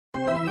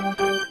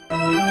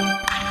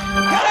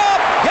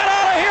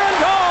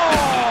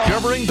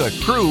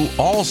true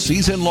all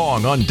season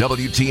long on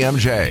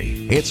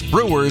WTMJ. It's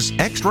Brewers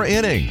Extra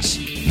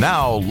Innings.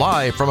 Now,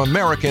 live from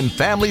American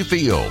Family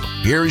Field,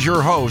 here's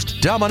your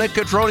host, Dominic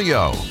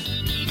Cotroneo.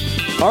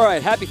 All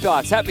right, happy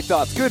thoughts,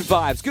 good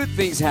vibes, good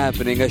things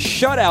happening. A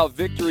shutout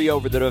victory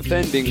over the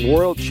defending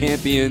world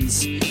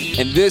champions,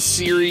 and this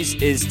series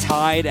is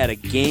tied at a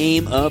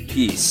game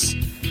apiece.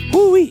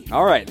 Woo-wee.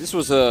 All right, this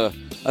was a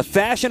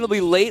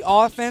fashionably late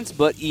offense,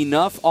 but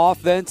enough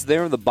offense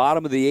there in the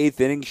bottom of the eighth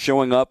inning,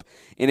 showing up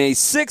in a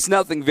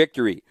 6-0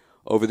 victory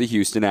over the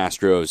Houston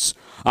Astros.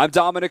 I'm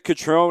Dominic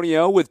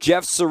Cotroneo with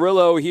Jeff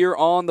Cirillo here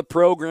on the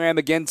program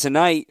again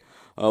tonight.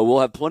 We'll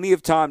have plenty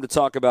of time to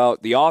talk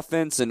about the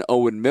offense and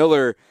Owen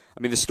Miller.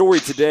 I mean, the story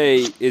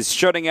today is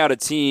shutting out a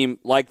team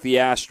like the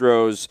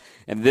Astros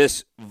and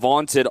this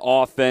vaunted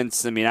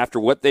offense. I mean, after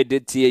what they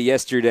did to you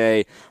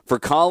yesterday, for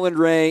Colin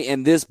Ray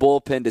and this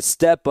bullpen to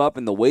step up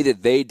in the way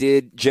that they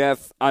did,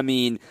 Jeff, I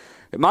mean,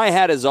 my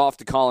hat is off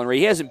to Colin Ray.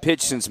 He hasn't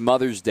pitched since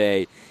Mother's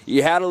Day.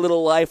 He had a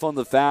little life on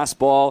the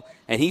fastball,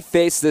 and he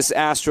faced this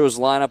Astros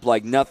lineup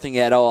like nothing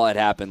at all had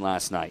happened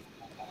last night.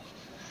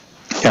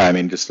 Yeah, I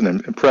mean, just an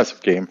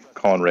impressive game,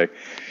 Colin Ray.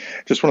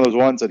 Just one of those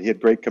ones that he had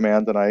great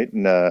command tonight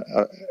and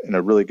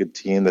a really good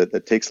team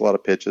that takes a lot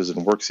of pitches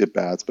and works the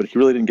at-bats, but he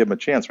really didn't give him a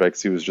chance, right,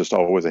 because he was just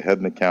always ahead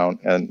in the count,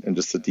 and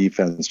just the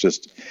defense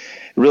just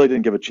really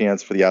didn't give a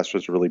chance for the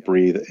Astros to really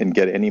breathe and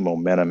get any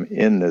momentum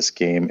in this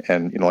game.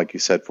 And, like you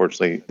said,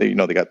 fortunately,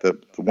 they got the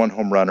one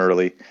home run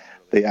early.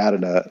 They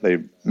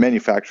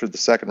manufactured the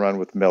second run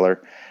with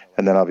Miller,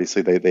 and then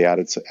obviously they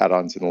added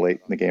add-ons in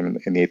the game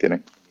in the eighth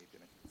inning.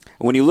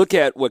 When you look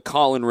at what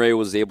Colin Ray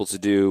was able to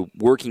do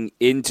working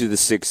into the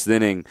sixth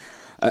inning,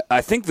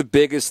 I think the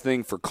biggest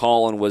thing for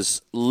Colin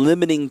was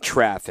limiting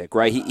traffic,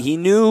 right? He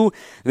knew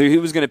that he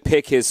was going to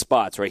pick his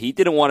spots, right? He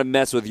didn't want to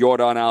mess with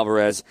Yordan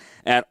Alvarez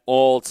at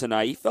all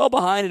tonight. He fell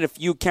behind in a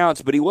few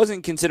counts, but he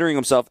wasn't considering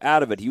himself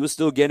out of it. He was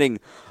still getting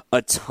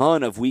a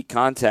ton of weak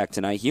contact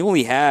tonight. He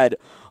only had,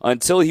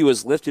 until he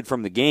was lifted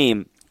from the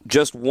game,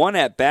 just one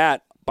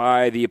at-bat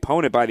by the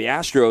opponent, by the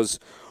Astros,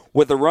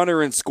 with a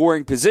runner in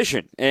scoring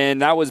position,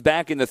 and that was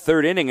back in the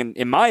third inning. And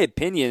in my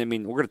opinion, I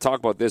mean, we're going to talk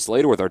about this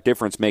later with our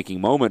difference-making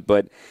moment,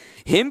 but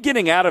him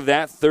getting out of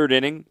that third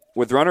inning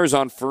with runners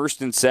on first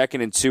and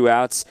second and 2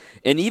 outs,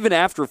 and even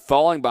after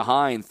falling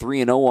behind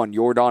 3-0 on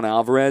Yordan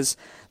Alvarez,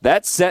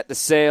 that set the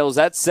sails,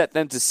 that set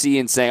them to sea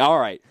and saying, all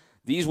right,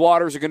 these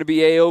waters are going to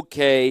be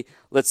A-okay.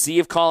 Let's see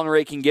if Colin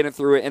Ray can get it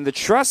through it. And the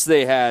trust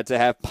they had to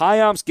have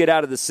Payamps get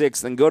out of the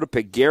sixth and go to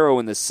Peguero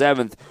in the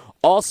seventh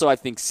also, I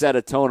think, set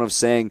a tone of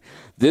saying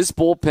this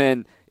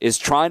bullpen is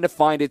trying to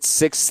find its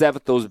sixth,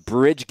 seventh, those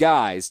bridge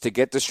guys to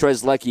get to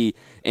Strzelecki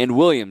and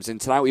Williams. And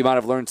tonight we might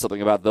have learned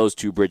something about those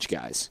two bridge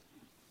guys.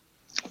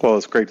 Well,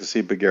 it's great to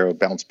see Peguero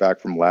bounce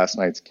back from last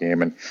night's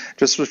game and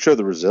just to show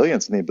the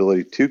resilience and the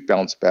ability to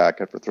bounce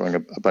back after throwing a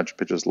bunch of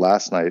pitches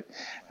last night.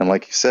 And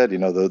like you said,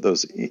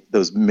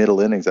 those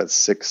middle innings, that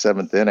sixth,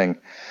 seventh inning,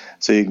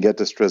 so you can get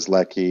to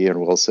Strzelecki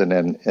and Wilson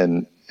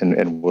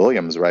and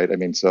Williams, right? I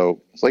mean,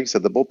 so like you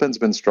said, the bullpen's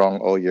been strong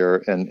all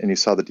year, and you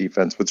saw the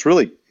defense, which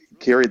really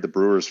carried the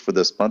Brewers for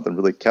this month and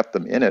really kept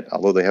them in it,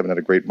 although they haven't had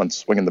a great month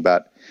swinging the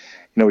bat.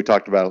 We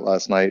talked about it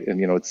last night, and,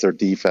 it's their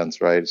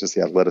defense, right? It's just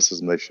the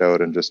athleticism they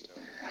showed, and just,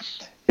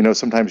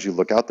 sometimes you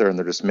look out there and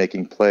they're just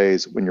making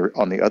plays. When you're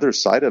on the other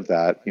side of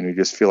that, you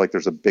just feel like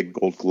there's a big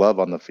gold glove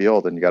on the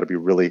field, and you got to be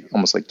really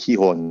almost like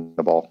keyholing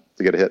the ball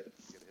to get a hit.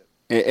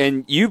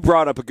 And you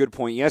brought up a good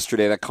point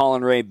yesterday that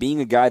Colin Ray, being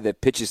a guy that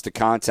pitches to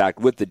contact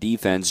with the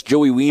defense,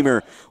 Joey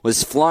Wiemer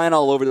was flying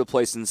all over the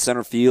place in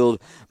center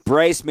field.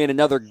 Bryce made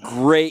another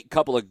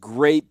couple of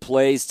great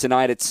plays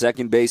tonight at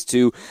second base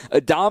too.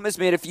 Adames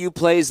made a few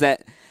plays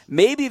that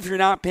maybe if you're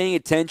not paying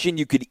attention,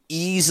 you could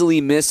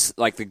easily miss,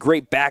 like the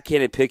great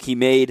backhanded pick he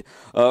made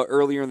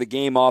earlier in the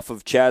game off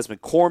of Chas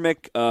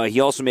McCormick. He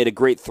also made a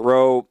great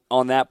throw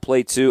on that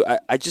play too.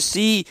 I just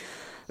see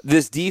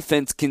this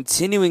defense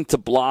continuing to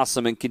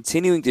blossom and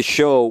continuing to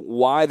show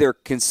why they're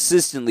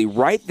consistently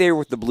right there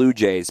with the Blue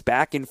Jays,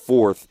 back and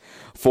forth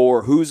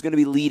for who's going to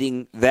be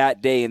leading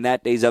that day and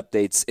that day's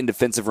updates in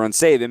defensive run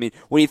save. I mean,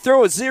 when you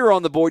throw a 0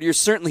 on the board, you're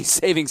certainly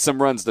saving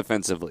some runs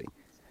defensively.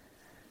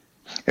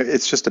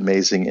 It's just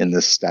amazing in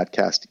this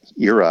StatCast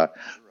era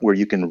where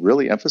you can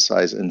really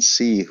emphasize and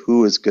see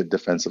who is good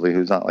defensively,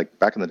 who's not. Like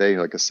back in the day,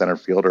 like a center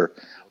fielder,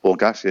 well,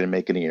 gosh, he didn't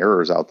make any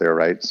errors out there,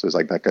 right? So it's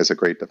like, that guy's a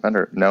great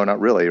defender. No, not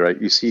really, right?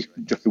 You see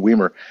Joey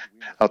Wiemer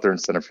out there in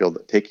center field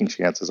taking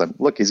chances.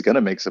 Look, he's going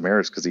to make some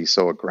errors because he's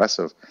so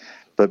aggressive.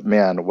 But,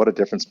 man, what a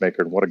difference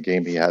maker and what a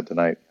game he had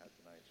tonight.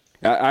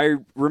 I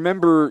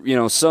remember,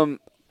 some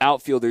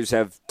outfielders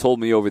have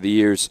told me over the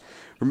years,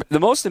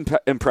 the most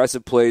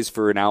impressive plays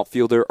for an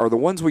outfielder are the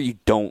ones where you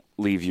don't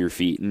leave your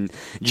feet. And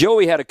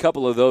Joey had a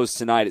couple of those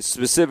tonight,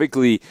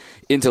 specifically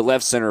into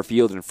left center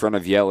field in front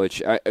of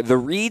Yelich. The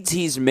reads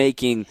he's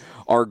making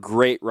are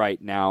great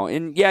right now.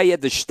 And, yeah, he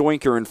had the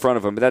stoinker in front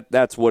of him, but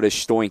that's what a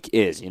stoink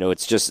is.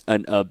 It's just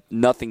a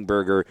nothing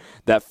burger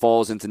that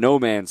falls into no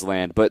man's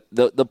land. But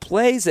the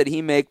plays that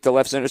he make to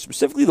left center,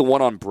 specifically the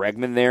one on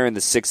Bregman there in the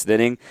 6th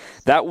inning,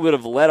 that would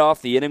have led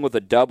off the inning with a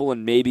double,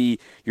 and maybe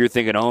you're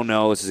thinking, oh,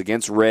 no, this is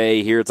against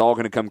Ray. Here it's all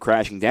going to come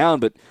crashing down.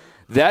 But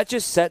that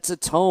just sets a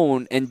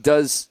tone and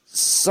does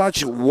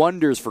such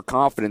wonders for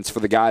confidence for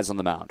the guys on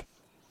the mound.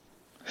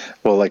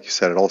 Well, like you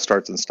said, it all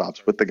starts and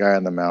stops with the guy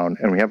on the mound.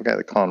 And we have a guy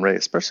like Colin Ray,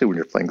 especially when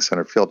you're playing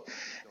center field,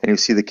 and you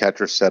see the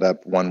catcher set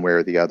up one way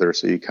or the other,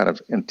 so you kind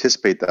of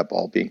anticipate that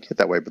ball being hit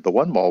that way. But the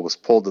one ball was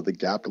pulled to the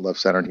gap to left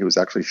center, and he was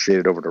actually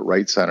shaded over to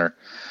right center.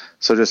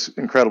 So just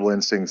incredible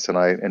instincts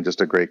tonight, and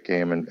just a great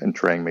game. And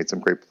Trang made some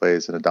great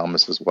plays, and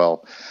Adames as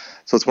well.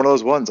 So it's one of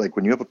those ones, like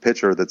when you have a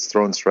pitcher that's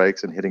throwing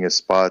strikes and hitting his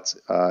spots,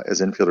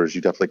 as infielders,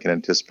 you definitely can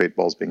anticipate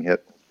balls being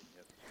hit.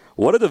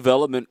 What a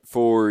development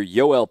for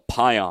Yoel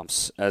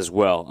Payamps as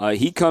well.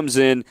 He comes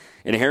in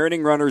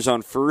inheriting runners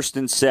on first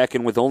and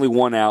second with only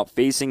one out,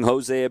 facing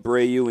Jose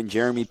Abreu and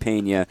Jeremy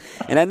Pena.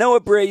 And I know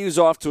Abreu's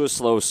off to a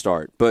slow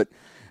start, but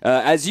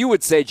as you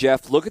would say,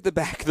 Jeff, look at the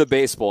back of the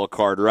baseball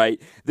card,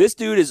 right? This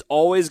dude is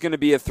always going to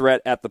be a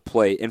threat at the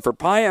plate. And for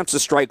Payamps to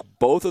strike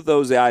both of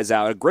those guys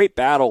out, a great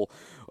battle,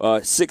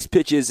 6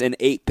 pitches and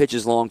 8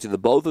 pitches long to the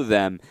both of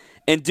them.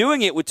 And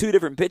doing it with 2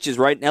 different pitches,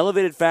 right? An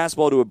elevated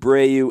fastball to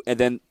Abreu, and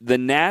then the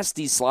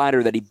nasty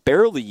slider that he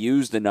barely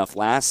used enough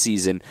last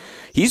season.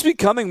 He's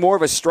becoming more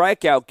of a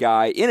strikeout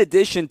guy, in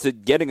addition to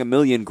getting a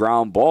million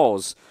ground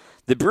balls.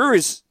 The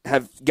Brewers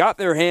have got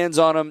their hands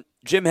on him.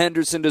 Jim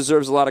Henderson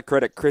deserves a lot of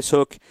credit. Chris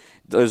Hook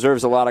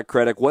deserves a lot of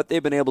credit. What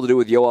they've been able to do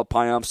with Yoel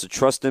Payamps to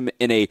trust him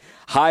in a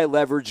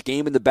high-leverage,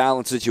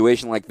 game-in-the-balance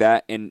situation like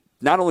that, and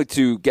not only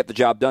to get the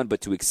job done,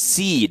 but to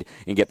exceed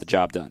and get the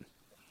job done.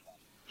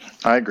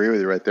 I agree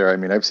with you right there. I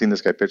mean, I've seen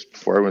this guy pitch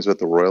before. I was with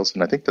the Royals,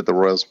 and I think that the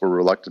Royals were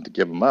reluctant to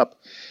give him up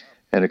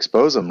and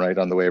expose him right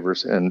on the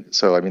waivers. And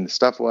so, I mean,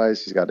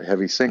 stuff-wise, he's got a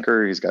heavy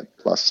sinker. He's got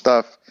plus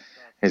stuff.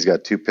 He's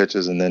got 2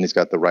 pitches, and then he's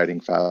got the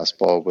riding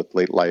fastball with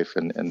late life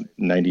and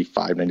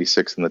 95,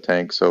 96 in the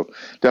tank. So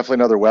definitely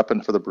another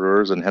weapon for the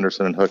Brewers, and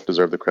Henderson and Hook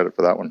deserve the credit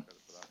for that one.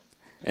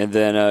 And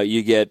then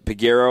you get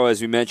Peguero, as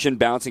we mentioned,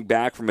 bouncing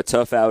back from a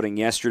tough outing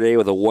yesterday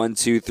with a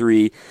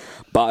 1-2-3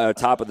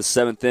 top of the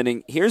 7th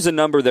inning. Here's a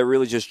number that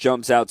really just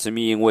jumps out to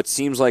me and what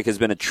seems like has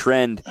been a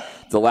trend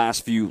the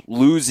last few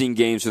losing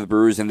games for the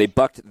Brewers, and they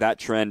bucked that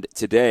trend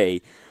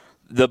today.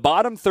 The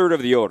bottom third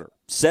of the order,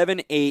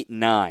 7, 8,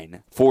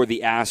 9 for the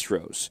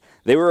Astros.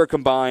 They were a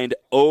combined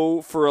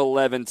 0 for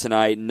 11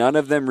 tonight. None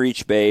of them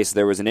reached base.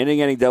 There was an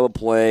inning-ending double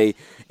play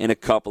and a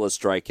couple of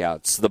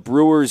strikeouts. The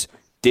Brewers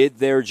did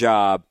their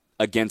job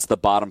against the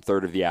bottom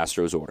third of the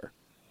Astros order.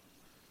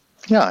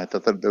 Yeah, I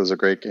thought that was a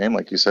great game.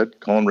 Like you said,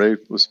 Colin Ray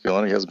was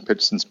feeling it. He hasn't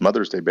pitched since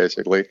Mother's Day,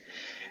 basically.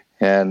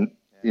 And,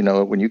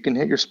 when you can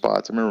hit your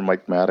spots, I remember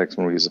Mike Maddox,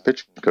 when he was a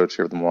pitching coach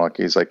here at the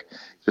Milwaukee, he's like,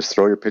 just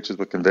throw your pitches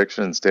with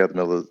conviction and stay at the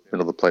middle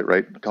of the plate,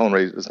 right? Colin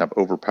Ray doesn't have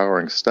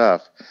overpowering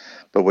stuff,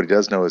 but what he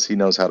does know is he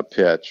knows how to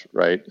pitch,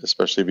 right?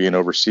 Especially being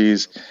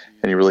overseas,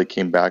 and he really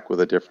came back with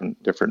a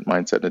different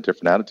mindset and a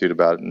different attitude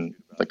about it. And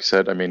like you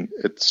said, I mean,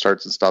 it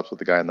starts and stops with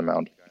the guy on the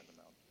mound.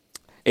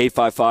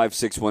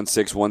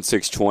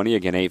 855-616-1620.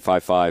 Again,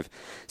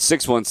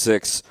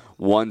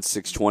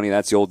 855-616-1620.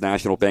 That's the Old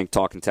National Bank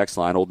talk and text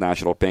line. Old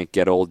National Bank,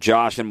 get old.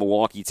 Josh in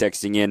Milwaukee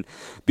texting in.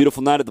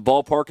 Beautiful night at the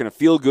ballpark and a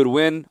feel-good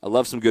win. I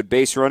love some good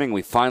base running.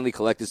 We finally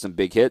collected some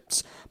big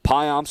hits.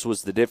 Payamps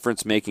was the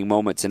difference-making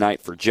moment tonight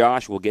for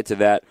Josh. We'll get to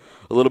that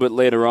a little bit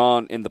later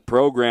on in the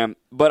program.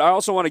 But I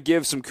also want to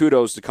give some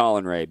kudos to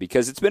Colin Ray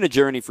because it's been a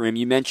journey for him.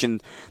 You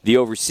mentioned the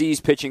overseas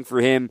pitching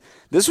for him.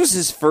 This was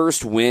his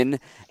first win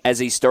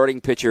as a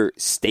starting pitcher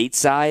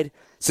stateside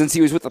since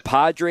he was with the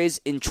Padres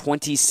in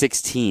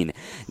 2016.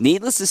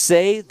 Needless to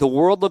say, the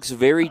world looks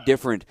very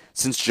different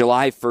since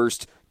July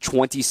 1st,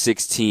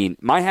 2016.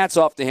 My hat's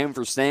off to him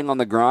for staying on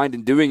the grind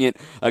and doing it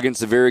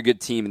against a very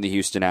good team in the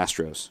Houston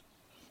Astros.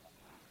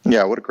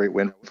 Yeah, what a great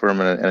win for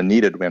him and a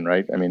needed win,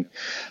 right? I mean,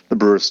 the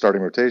Brewers'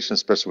 starting rotation,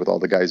 especially with all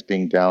the guys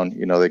being down,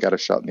 they got a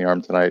shot in the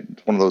arm tonight.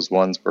 It's one of those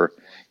ones where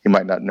you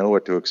might not know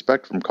what to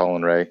expect from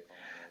Colin Ray,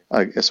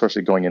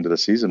 especially going into the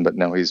season, but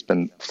now he's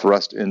been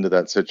thrust into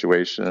that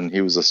situation, and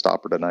he was a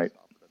stopper tonight.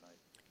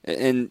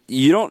 And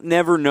you don't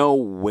never know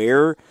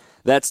where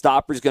that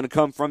stopper is going to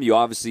come from. You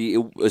obviously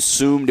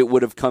assumed it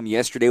would have come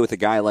yesterday with a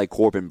guy like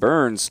Corbin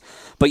Burns,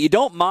 but you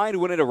don't mind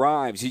when it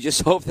arrives. You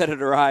just hope that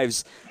it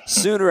arrives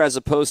sooner as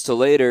opposed to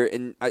later.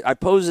 And I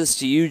pose this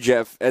to you,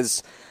 Jeff,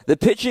 as the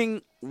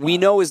pitching we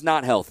know is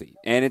not healthy,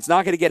 and it's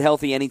not going to get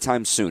healthy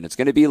anytime soon. It's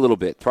going to be a little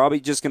bit. Probably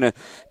just going to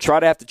try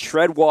to have to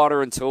tread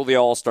water until the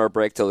All-Star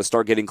break, till they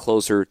start getting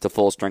closer to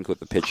full strength with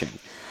the pitching.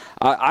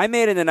 I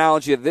made an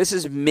analogy that this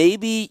is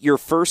maybe your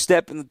first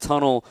step in the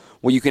tunnel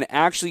where you can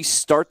actually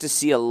start to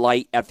see a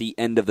light at the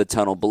end of the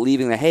tunnel,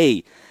 believing that,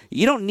 hey,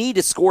 you don't need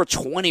to score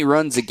 20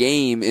 runs a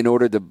game in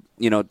order to,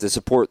 to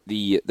support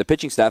the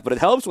pitching staff, but it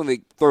helps when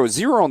they throw a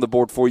 0 on the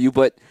board for you.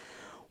 But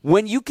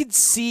when you can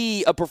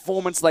see a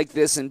performance like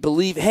this and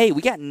believe, hey,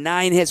 we got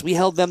 9 hits, we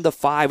held them to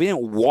 5, we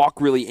didn't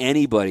walk really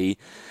anybody.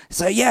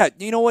 So, yeah,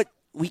 you know what?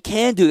 We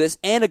can do this,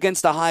 and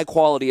against a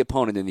high-quality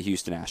opponent in the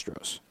Houston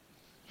Astros.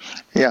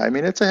 Yeah, I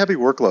mean, it's a heavy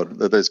workload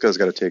that this guy's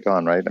got to take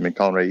on, right? I mean,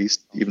 Colin Ray,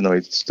 even though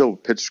he still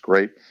pitched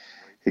great,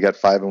 he got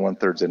 5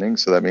 1/3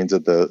 innings, so that means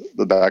that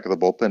the back of the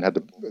bullpen had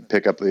to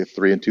pick up the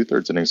 3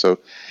 2/3 innings. So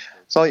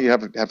it's not like you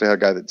have to have a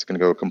guy that's going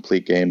to go a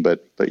complete game,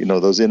 but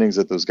those innings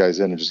that those guys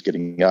in are just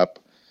getting up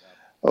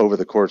over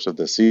the course of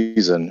the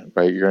season,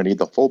 right? You're going to need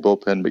the full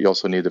bullpen, but you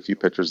also need a few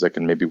pitchers that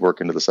can maybe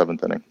work into the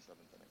 7th inning.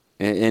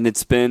 And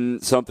it's been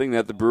something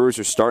that the Brewers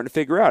are starting to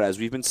figure out. As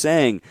we've been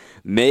saying,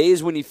 May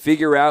is when you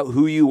figure out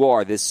who you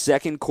are. This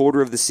second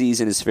quarter of the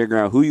season is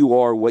figuring out who you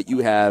are, what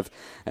you have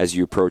as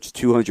you approach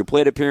 200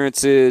 plate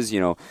appearances.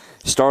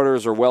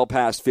 Starters are well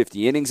past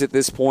 50 innings at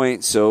this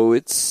point, so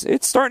it's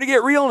starting to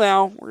get real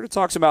now. We're going to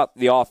talk some about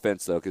the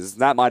offense, though, because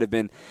that might have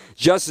been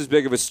just as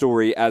big of a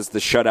story as the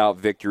shutout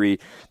victory.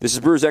 This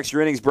is Brewers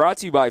Extra Innings, brought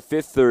to you by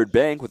Fifth Third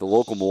Bank with a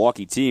local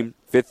Milwaukee team.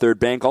 Fifth Third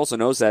Bank also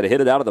knows how to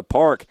hit it out of the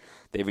park.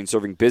 They've been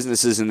serving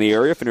businesses in the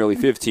area for nearly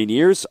 15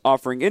 years,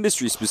 offering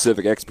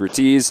industry-specific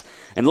expertise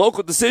and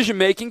local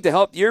decision-making to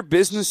help your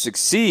business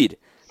succeed.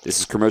 This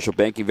is commercial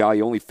banking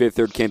value only Fifth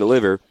Third can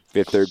deliver.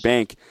 Fifth Third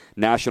Bank,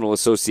 National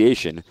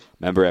Association,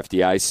 member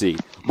FDIC.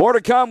 More to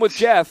come with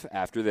Jeff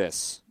after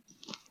this.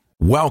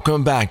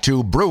 Welcome back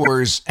to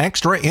Brewers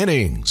Extra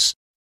Innings.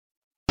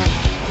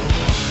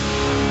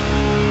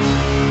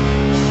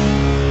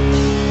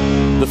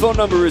 The phone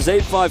number is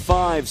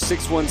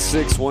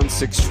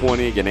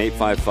 855-616-1620. Again,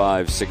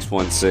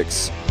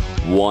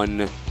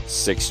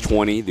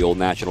 855-616-1620. The Old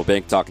National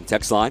Bank talking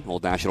text line.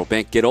 Old National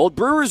Bank, get old.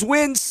 Brewers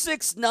win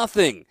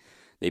 6-0.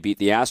 They beat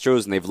the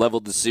Astros, and they've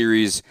leveled the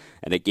series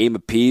at a game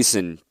apiece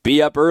and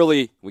be up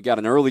early. We got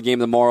an early game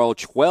tomorrow,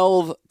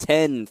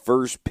 12:10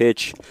 first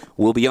pitch.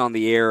 We'll be on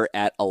the air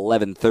at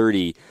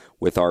 11:30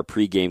 with our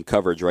pregame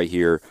coverage right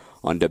here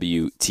on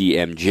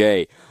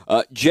WTMJ.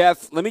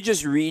 Jeff, let me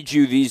just read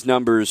you these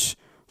numbers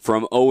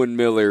from Owen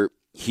Miller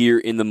here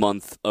in the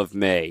month of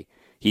May.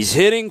 He's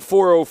hitting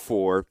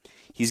 .404.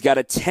 He's got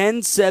a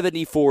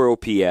 1074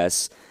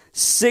 OPS,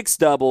 6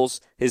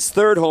 doubles, his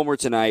third homer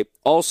tonight,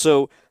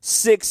 also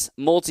 6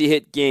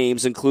 multi-hit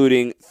games,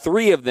 including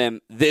 3 of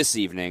them this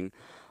evening.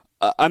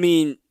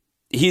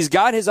 He's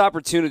got his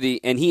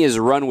opportunity, and he has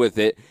run with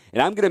it,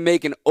 and I'm going to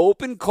make an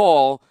open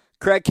call.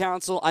 Craig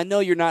Counsell, I know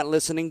you're not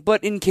listening,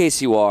 but in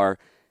case you are,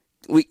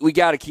 we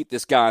got to keep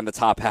this guy in the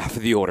top half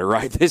of the order,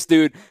 right? This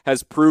dude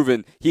has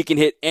proven he can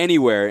hit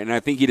anywhere, and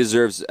I think he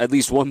deserves at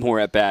least one more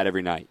at-bat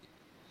every night.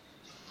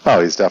 Oh,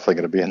 he's definitely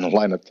going to be in the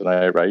lineup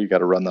tonight, right? You got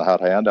to run the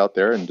hot hand out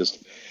there and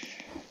just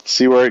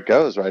see where it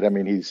goes, right? I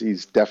mean,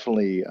 he's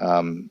definitely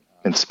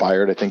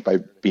inspired, I think, by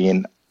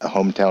being a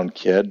hometown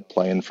kid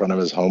playing in front of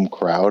his home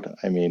crowd.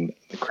 I mean,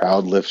 the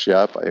crowd lifts you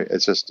up.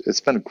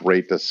 It's been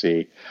great to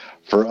see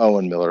for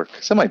Owen Miller,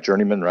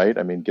 semi-journeyman, right?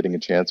 I mean, getting a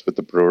chance with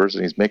the Brewers,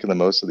 and he's making the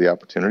most of the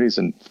opportunities.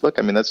 And look,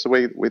 I mean, that's the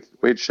way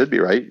it should be,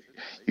 right?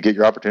 You get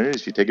your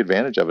opportunities, you take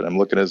advantage of it. I'm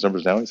looking at his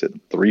numbers now. He's at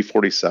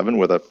 347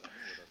 with a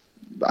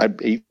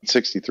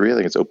 863, I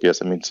think it's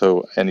OPS. I mean,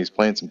 and he's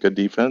playing some good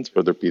defense,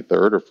 whether it be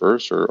third or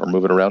first or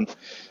moving around a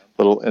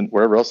little and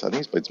wherever else. I think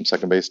he's played some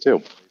second base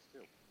too.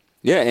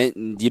 Yeah,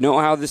 and you know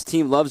how this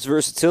team loves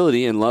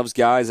versatility and loves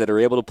guys that are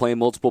able to play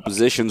multiple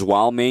positions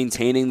while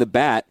maintaining the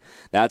bat.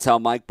 That's how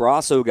Mike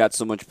Brasso got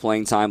so much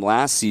playing time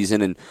last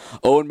season. And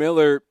Owen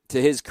Miller, to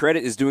his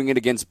credit, is doing it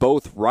against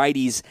both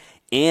righties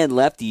and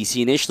lefties.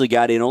 He initially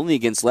got in only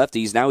against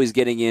lefties. Now he's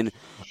getting in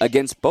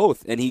against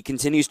both, and he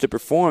continues to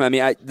perform. I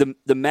mean,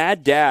 the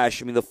mad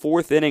dash, the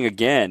fourth inning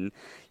again,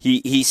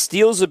 he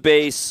steals a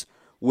base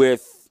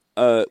with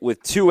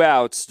 2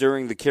 outs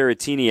during the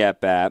Caratini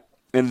at-bat,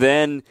 and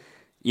then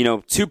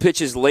 2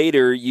 pitches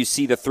later, you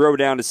see the throw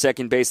down to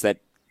second base that,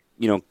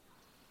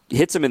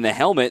 hits him in the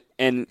helmet,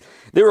 and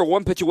they were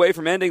 1 pitch away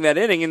from ending that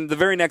inning, and the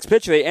very next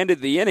pitch, they ended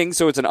the inning,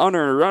 so it's an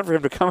unearned run for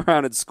him to come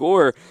around and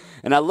score.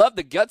 And I love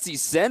the gutsy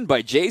send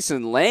by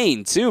Jason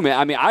Lane, too, man.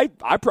 I mean, I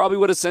probably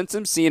would have sent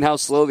him, seeing how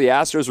slow the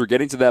Astros were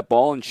getting to that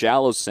ball in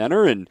shallow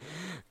center, and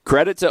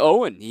credit to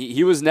Owen.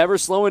 He was never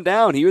slowing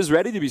down. He was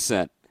ready to be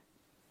sent.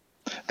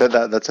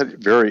 That's a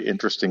very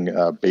interesting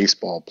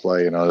baseball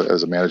play,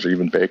 as a manager.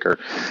 Even Baker,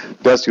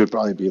 best you would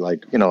probably be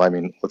like,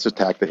 let's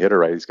attack the hitter,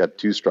 right? He's got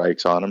 2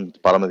 strikes on him,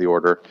 bottom of the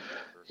order.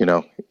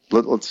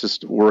 Let's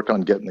just work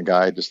on getting the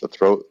guy. Just to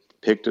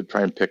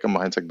try and pick him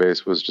behind second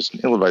base was just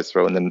an ill-advised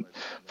throw. And then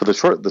for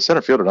the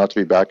center fielder not to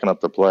be backing up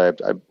the play,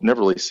 I've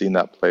never really seen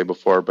that play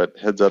before. But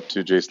heads up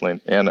to Jason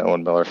Lane and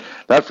Owen Miller.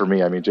 That for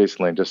me,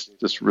 Jason Lane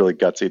just really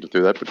gutsy to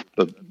do that.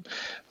 But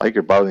like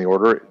your bottom of the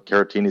order,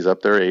 Caratini's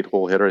up there,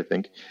 8-hole hitter, I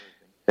think.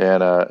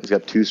 And he's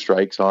got 2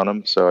 strikes on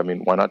him. So,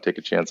 why not take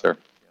a chance there?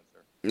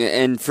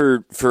 And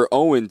for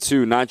Owen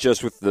too, not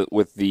just with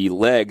the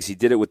legs, he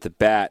did it with the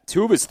bat.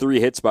 2 of his 3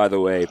 hits, by the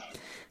way,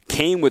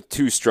 came with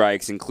 2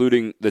 strikes,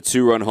 including the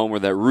 2-run homer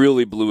that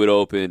really blew it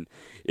open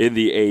in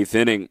the 8th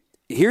inning.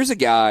 Here's a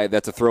guy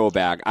that's a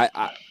throwback.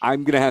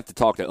 I'm going to have to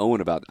talk to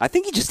Owen about it. I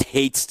think he just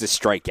hates to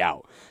strike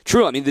out.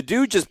 True, I mean, the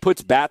dude just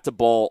puts bat to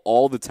ball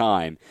all the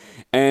time,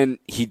 and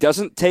he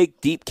doesn't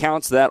take deep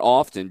counts that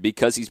often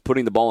because he's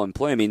putting the ball in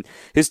play. I mean,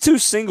 his 2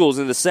 singles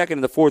in the 2nd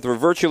and the 4th were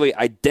virtually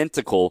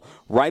identical,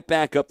 right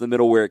back up the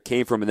middle where it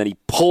came from, and then he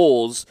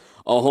pulls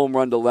a home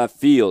run to left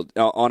field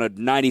on a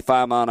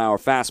 95-mile-an-hour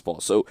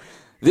fastball. So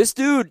this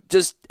dude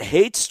just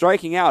hates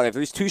striking out. If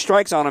there's 2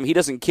 strikes on him, he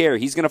doesn't care.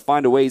 He's going to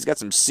find a way. He's got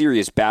some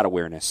serious bat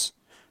awareness.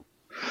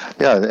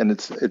 Yeah, and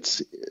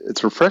it's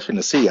refreshing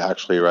to see,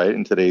 actually, right,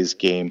 in today's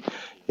game,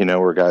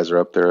 where guys are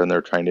up there and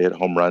they're trying to hit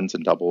home runs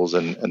and doubles,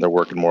 and they're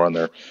working more on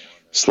their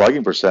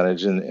slugging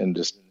percentage and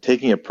just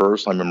taking it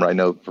personal. I remember, I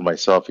know for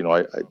myself,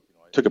 I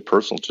took it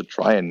personal to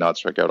try and not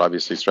strike out.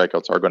 Obviously,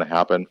 strikeouts are going to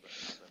happen.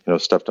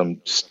 Stuff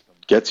just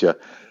gets you.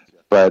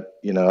 But,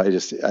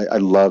 I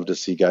love to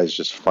see guys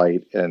just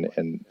fight,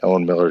 and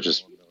Owen Miller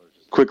just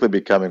quickly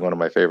becoming one of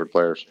my favorite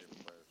players.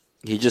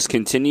 He just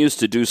continues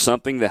to do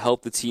something to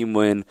help the team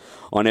win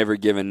on every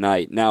given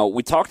night. Now,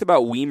 we talked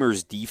about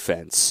Weimer's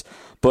defense,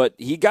 but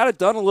he got it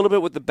done a little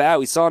bit with the bat.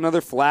 We saw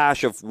another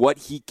flash of what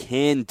he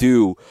can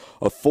do,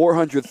 a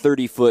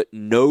 430-foot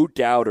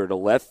no-doubter to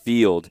left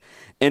field.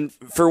 And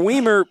for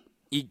Weimer,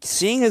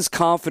 seeing his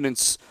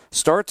confidence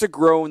start to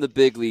grow in the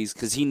big leagues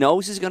because he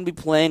knows he's going to be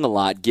playing a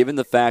lot, given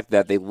the fact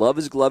that they love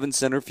his glove in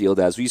center field,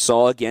 as we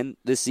saw again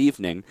this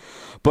evening.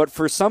 But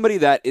for somebody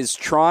that is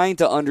trying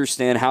to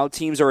understand how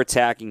teams are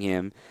attacking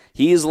him,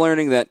 he is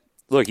learning that,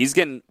 look, he's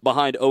getting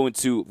behind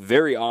 0-2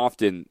 very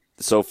often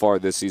so far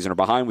this season, or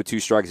behind with 2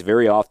 strikes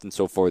very often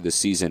so far this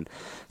season.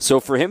 So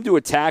for him to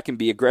attack and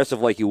be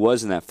aggressive like he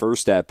was in that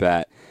first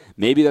at-bat,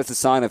 maybe that's a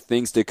sign of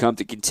things to come,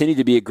 to continue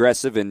to be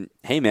aggressive. And,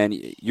 hey, man,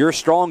 you're a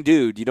strong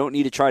dude. You don't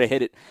need to try to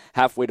hit it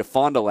halfway to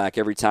Fond du Lac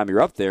every time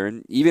you're up there.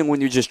 And even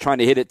when you're just trying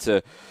to hit it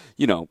to,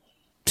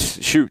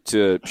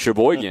 to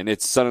Sheboygan,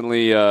 it's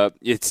suddenly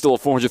it's still a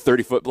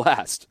 430-foot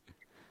blast.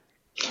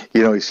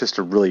 He's just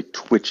a really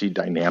twitchy,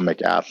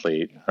 dynamic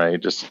athlete, right?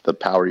 Just the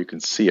power, you can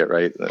see it,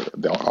 right?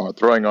 The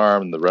throwing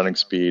arm, the running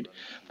speed,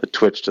 the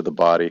twitch to the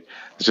body.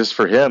 It's just,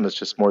 for him, it's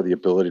just more the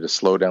ability to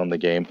slow down the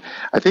game.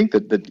 I think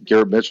that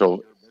Garrett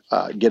Mitchell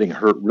getting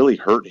hurt really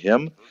hurt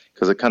him,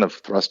 because it kind of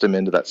thrust him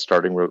into that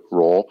starting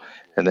role.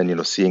 And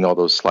then, seeing all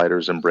those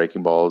sliders and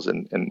breaking balls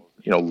and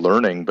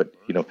learning, but,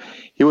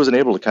 he wasn't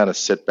able to kind of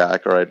sit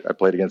back. All right, I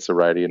played against the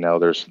righty, and now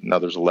there's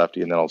a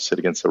lefty, and then I'll sit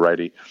against the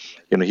righty.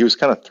 He was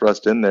kind of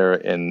thrust in there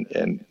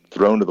and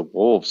thrown to the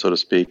wolves, so to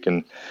speak.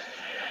 And,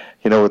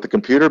 with the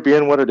computer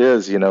being what it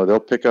is, they'll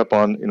pick up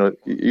on, it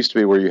used to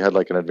be where you had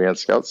like an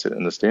advanced scout sitting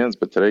in the stands,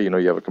 but today,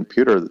 you have a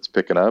computer that's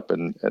picking up,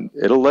 and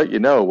it'll let you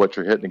know what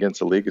you're hitting against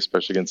the league,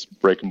 especially against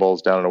breaking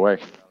balls down and away.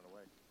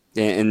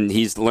 And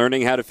he's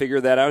learning how to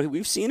figure that out.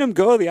 We've seen him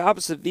go the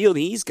opposite field.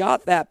 He's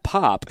got that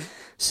pop.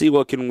 See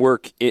what can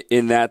work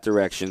in that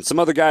direction. Some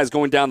other guys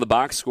going down the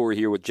box score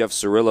here with Jeff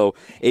Cirillo,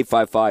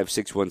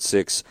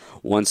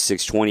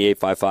 855-616-1620,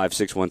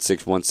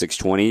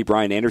 855-616-1620.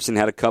 Brian Anderson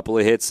had a couple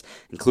of hits,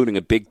 including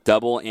a big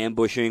double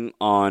ambushing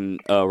on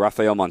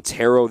Rafael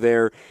Montero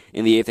there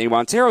in the 8th inning.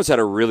 Montero's had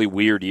a really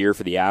weird year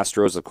for the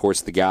Astros. Of course,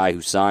 the guy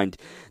who signed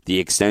the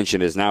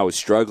extension is now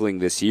struggling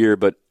this year.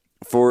 But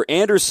for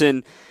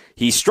Anderson,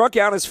 he struck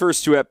out his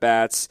first 2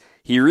 at-bats.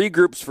 He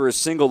regroups for a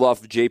single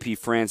off of J.P.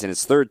 France in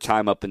his 3rd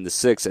time up in the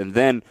 6th, and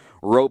then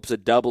ropes a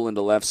double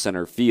into left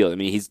center field. I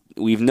mean,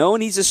 we've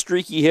known he's a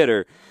streaky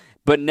hitter,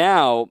 but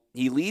now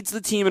he leads the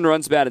team in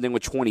runs batted in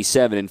with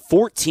 27, and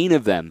 14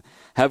 of them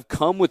have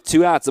come with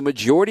 2 outs. The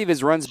majority of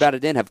his runs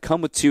batted in have come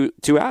with two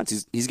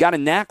outs. He's got a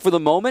knack for the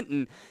moment,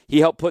 and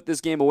he helped put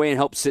this game away and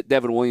helped sit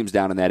Devin Williams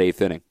down in that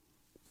 8th inning.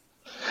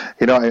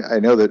 I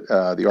know that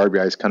the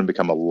RBI has kind of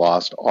become a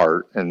lost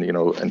art, and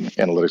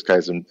analytics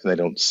guys, and they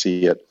don't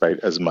see it right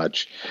as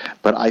much.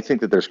 But I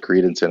think that there's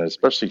credence in it,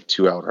 especially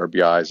 2-out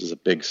RBIs is a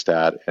big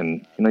stat,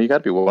 and you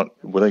got to be willing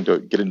to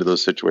get into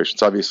those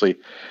situations. Obviously,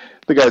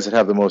 the guys that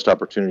have the most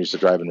opportunities to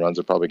drive in runs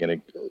are probably going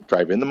to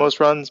drive in the most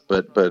runs,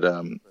 but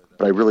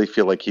I really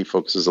feel like he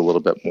focuses a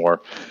little bit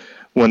more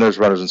when there's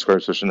runners in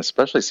scoring position,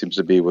 especially seems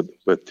to be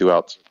with 2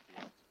 outs.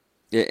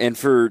 Yeah, and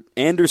for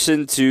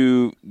Anderson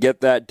to get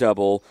that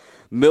double,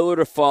 Miller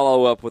to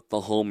follow up with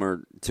the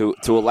homer to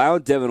allow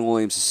Devin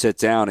Williams to sit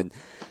down. And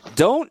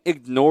don't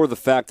ignore the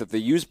fact that they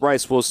used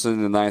Bryce Wilson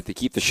in the 9th to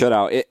keep the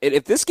shutout.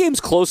 If this game's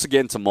close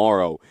again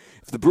tomorrow,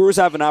 if the Brewers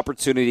have an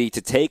opportunity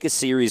to take a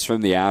series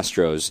from the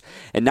Astros,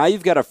 and now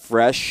you've got a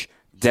fresh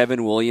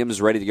Devin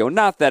Williams ready to go,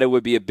 not that it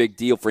would be a big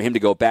deal for him to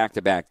go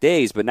back-to-back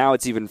days, but now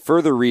it's even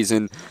further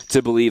reason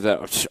to believe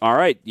that, all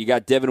right, you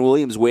got Devin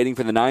Williams waiting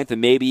for the 9th and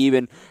maybe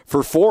even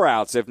for 4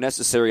 outs if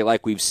necessary,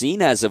 like we've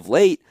seen as of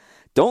late.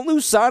 Don't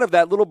lose sight of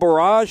that little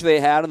barrage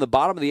they had in the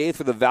bottom of the 8th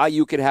for the value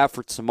you could have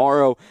for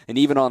tomorrow and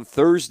even on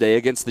Thursday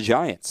against the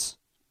Giants.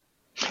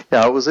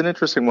 Yeah, it was an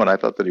interesting one. I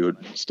thought that he would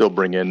still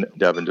bring in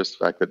Devin, just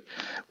the fact that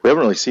we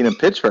haven't really seen him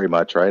pitch very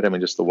much, right? I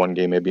mean, just the one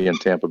game maybe in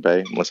Tampa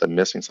Bay, unless I'm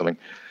missing something.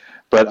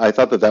 But I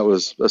thought that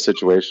was a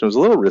situation. It was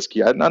a little risky.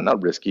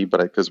 Not risky, but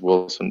because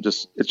Wilson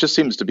it just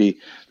seems to be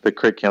that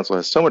Craig Counsell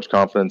has so much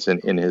confidence in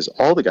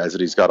all the guys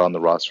that he's got on the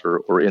roster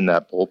or in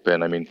that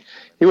bullpen. I mean,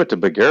 he went to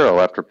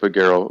Baguero after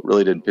Baguero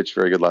really didn't pitch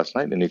very good last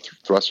night, and he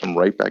thrust him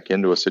right back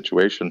into a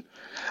situation.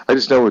 I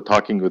just know with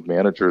talking with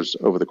managers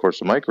over the course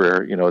of my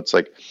career, it's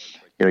like,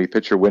 you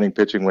pitch your winning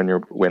pitching when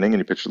you're winning, and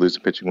you pitch your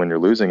losing pitching when you're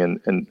losing,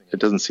 and it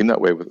doesn't seem that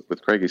way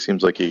with Craig. He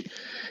seems like he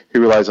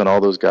relies on all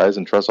those guys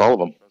and trusts all of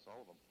them.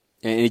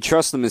 And he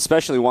trusts them,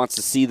 especially wants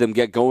to see them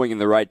get going in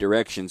the right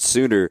direction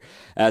sooner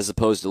as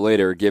opposed to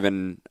later,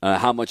 given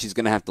how much he's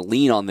going to have to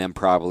lean on them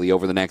probably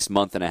over the next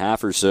month and a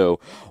half or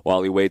so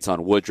while he waits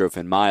on Woodruff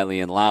and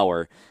Miley and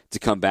Lauer to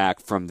come back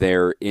from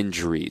their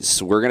injuries.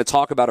 So we're going to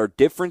talk about our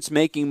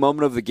difference-making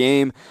moment of the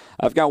game.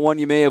 I've got one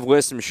you may have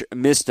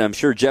missed. I'm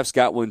sure Jeff's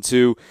got one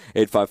too.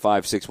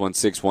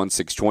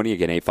 855-616-1620.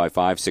 Again,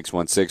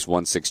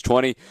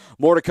 855-616-1620.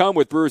 More to come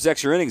with Brewers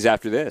Extra Innings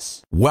after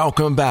this.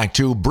 Welcome back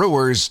to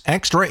Brewers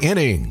Extra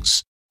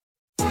Innings.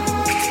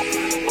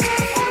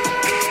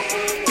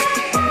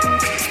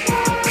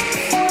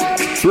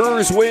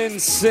 Brewers win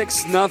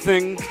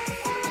 6-0.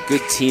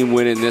 Good team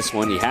win in this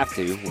one. You have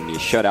to when you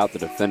shut out the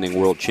defending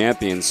world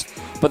champions.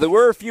 But there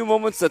were a few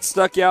moments that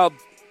stuck out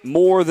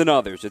more than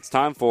others. It's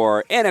time for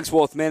our Annex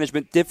Wealth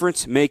Management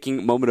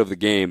difference-making moment of the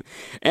game.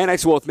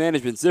 Annex Wealth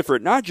Management's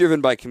different, not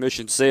driven by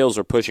commission sales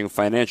or pushing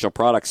financial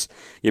products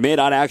you may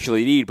not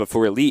actually need, but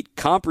for elite,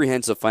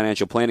 comprehensive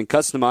financial planning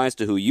customized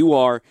to who you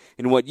are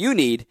and what you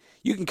need,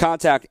 you can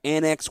contact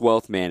Annex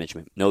Wealth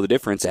Management. Know the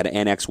difference at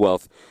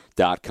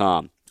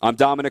annexwealth.com. I'm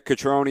Dominic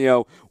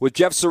Cotroneo with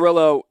Jeff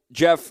Cirillo.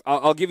 Jeff,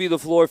 I'll give you the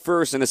floor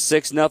first. In a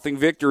 6-0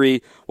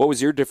 victory, what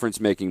was your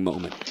difference-making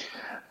moment?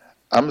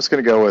 I'm just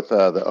going to go with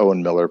the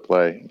Owen Miller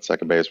play at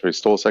second base, where he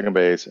stole second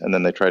base, and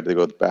then they tried to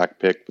go with the back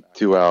pick with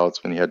 2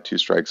 outs when he had 2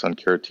 strikes on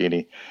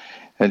Caratini.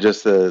 And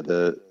just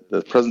the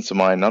presence of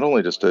mind, not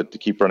only just to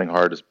keep running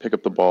hard, just pick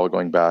up the ball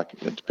going back,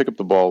 and to pick up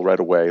the ball right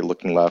away,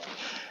 looking left,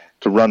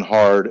 to run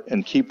hard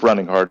and keep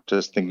running hard,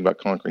 just thinking about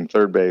conquering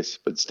third base,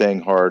 but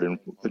staying hard and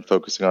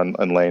focusing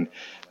on Lane,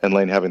 and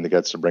Lane having the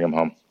guts to bring him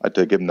home. I had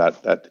to give him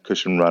that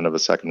cushion run of a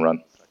second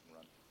run.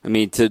 I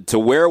mean, to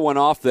wear one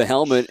off the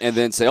helmet and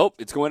then say, oh,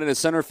 it's going into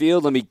center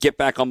field, let me get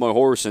back on my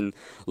horse, and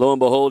lo and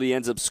behold, he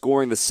ends up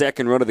scoring the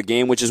second run of the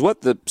game, which is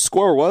what the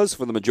score was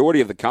for the majority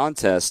of the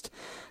contest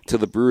till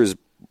the Brewers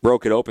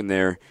broke it open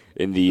there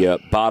in the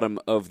bottom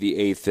of the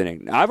 8th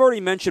inning. Now, I've already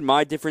mentioned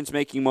my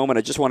difference-making moment.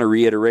 I just want to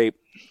reiterate.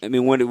 I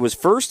mean, when it was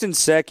first and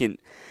second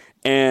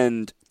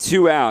and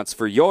 2 outs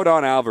for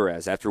Yordan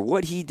Alvarez after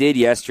what he did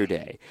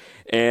yesterday,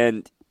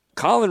 and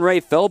Colin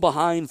Ray fell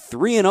behind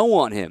 3-0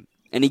 on him,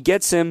 and he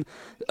gets him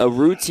a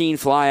routine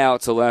fly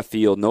out to left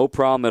field, no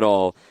problem at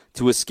all,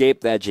 to escape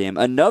that jam.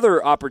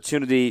 Another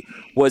opportunity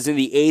was in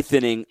the 8th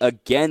inning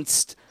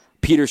against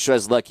Peter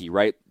Strzelecki,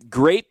 right?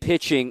 Great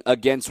pitching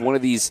against one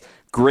of these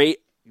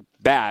great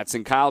bats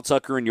in Kyle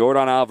Tucker and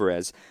Yordan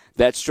Alvarez,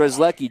 that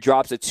Strzelecki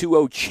drops a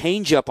 2-0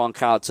 changeup on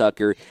Kyle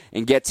Tucker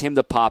and gets him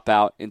to pop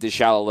out into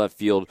shallow left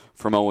field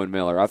from Owen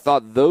Miller. I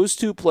thought those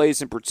 2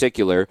 plays in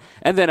particular,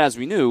 and then as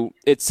we knew,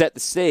 it set the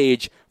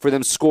stage for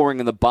them scoring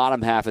in the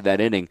bottom half of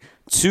that inning.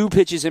 2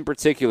 pitches in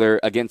particular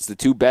against the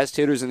 2 best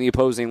hitters in the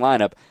opposing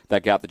lineup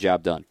that got the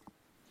job done.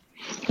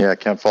 Yeah, I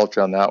can't fault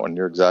you on that one.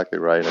 You're exactly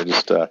right. I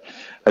just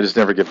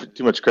never give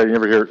too much credit. You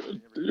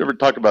never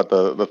talk about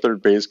the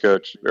third base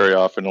coach very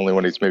often, only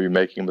when he's maybe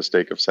making a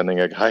mistake of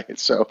sending a guy.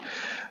 So,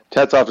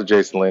 hats off to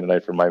Jason Lane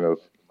tonight for my move.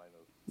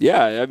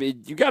 Yeah, I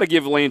mean, you got to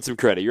give Lane some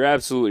credit. You're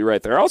absolutely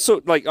right there. Also,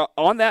 like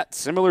on that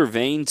similar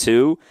vein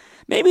too,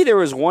 maybe there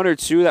was 1 or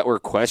 2 that were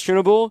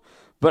questionable,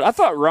 but I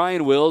thought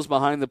Ryan Wills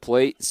behind the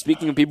plate.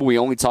 Speaking of people we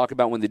only talk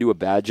about when they do a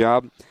bad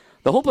job.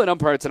 The home plate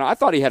umpire tonight, I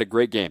thought he had a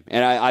great game,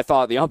 and I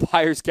thought the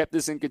umpires kept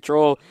this in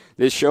control.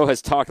 This show has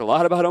talked a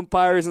lot about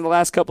umpires in the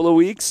last couple of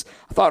weeks.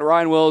 I thought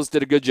Ryan Wills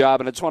did a good job,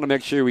 and I just want to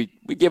make sure we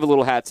give a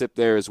little hat tip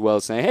there as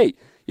well, saying, hey,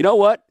 you know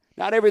what?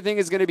 Not everything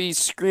is going to be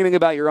screaming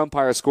about your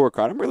umpire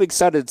scorecard. I'm really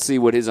excited to see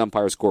what his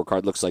umpire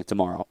scorecard looks like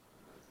tomorrow.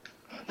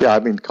 Yeah,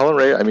 I mean, Colin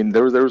Ray,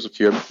 there was a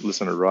few,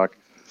 listening to Rock,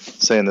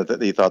 saying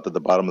that he thought that the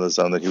bottom of the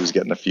zone that he was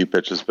getting a few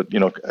pitches, but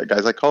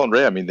guys like Colin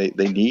Ray, I mean,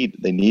 they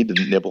need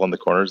to nibble on the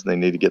corners, and they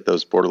need to get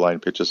those borderline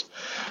pitches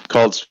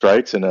called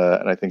strikes, and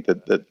I think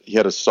that he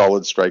had a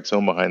solid strike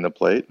zone behind the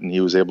plate, and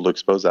he was able to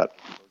expose that.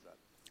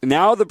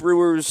 Now the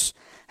Brewers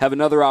have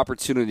another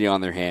opportunity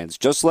on their hands,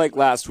 just like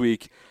last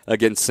week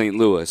against St.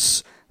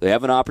 Louis. They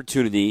have an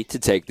opportunity to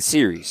take the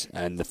series,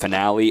 and the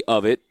finale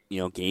of it,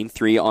 Game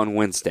 3 on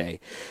Wednesday.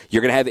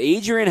 You're going to have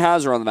Adrian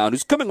Hauser on the mound,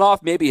 who's coming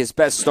off maybe his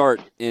best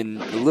start in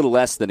a little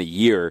less than a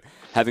year,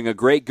 having a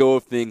great go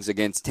of things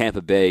against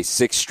Tampa Bay,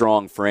 6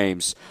 strong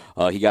frames.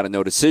 He got a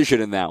no decision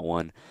in that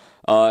one.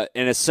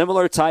 And a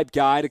similar type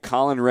guy to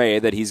Colin Ray,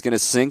 that he's going to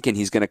sink and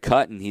he's going to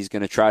cut and he's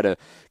going to try to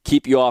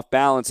keep you off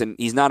balance, and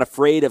he's not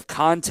afraid of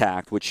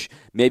contact, which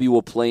maybe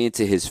will play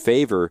into his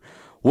favor.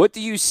 What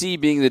do you see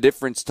being the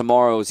difference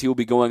tomorrow as he will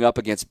be going up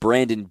against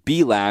Brandon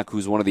Bielak,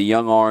 who's one of the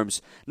young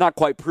arms, not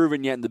quite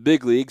proven yet in the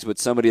big leagues, but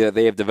somebody that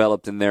they have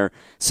developed in their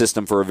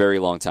system for a very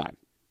long time?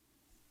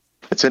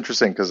 It's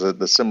interesting because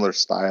the similar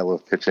style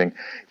of pitching,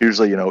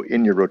 usually,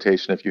 in your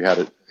rotation, if you had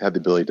the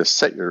ability to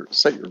set your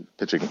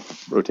pitching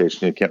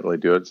rotation, you can't really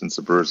do it since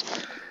the Brewers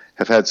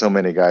have had so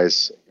many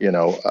guys,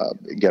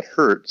 get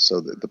hurt, so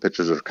the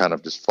pitchers are kind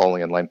of just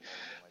falling in line.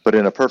 But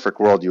in a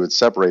perfect world, you would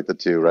separate the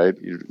two, right?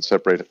 You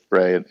separate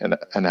Ray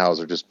and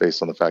Hauser just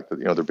based on the fact that,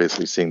 they're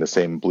basically seeing the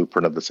same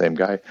blueprint of the same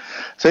guy.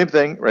 Same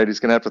thing, right?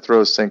 He's going to have to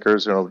throw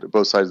sinkers,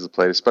 both sides of the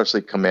plate,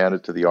 especially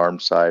commanded to the arm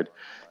side,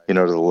 to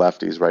the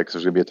lefties, right? Because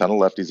there's going to be a ton of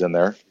lefties in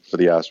there for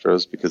the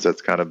Astros because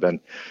that's kind of been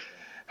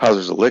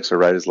Hauser's elixir,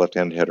 right? His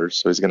left-handed hitters.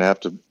 So he's going to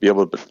have to be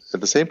able to, but at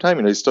the same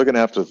time, he's still going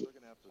to have to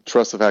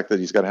trust the fact that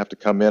he's going to have to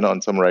come in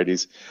on some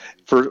lefties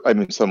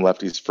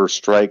for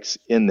strikes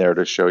in there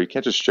to show. You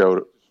can't just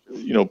show,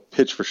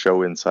 pitch for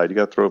show inside. You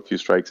got to throw a few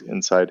strikes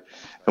inside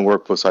and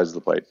work both sides of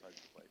the plate.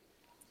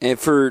 And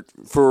for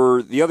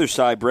the other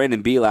side,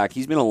 Brandon Bielak,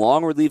 he's been a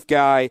long relief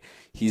guy.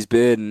 He's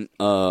been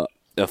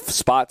a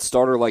spot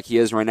starter like he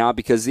is right now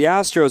because the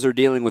Astros are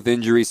dealing with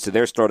injuries to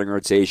their starting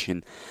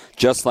rotation,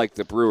 just like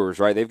the Brewers,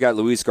 right? They've got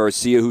Luis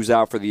Garcia, who's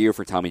out for the year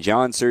for Tommy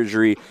John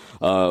surgery.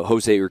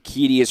 Jose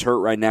Urquidy is hurt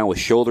right now with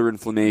shoulder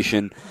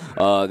inflammation.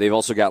 They've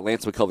also got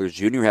Lance McCullers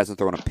Jr., who hasn't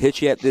thrown a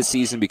pitch yet this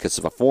season because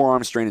of a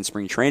forearm strain in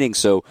spring training.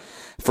 So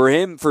for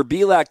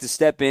Bielak to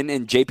step in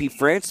and JP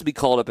France to be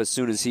called up as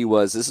soon as he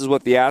was, this is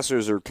what the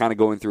Astros are kind of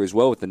going through as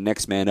well with the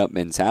next man up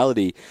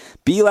mentality.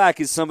 Bielak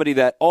is somebody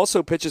that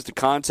also pitches to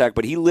contact,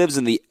 but he lives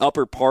in the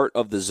upper part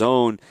of the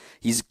zone.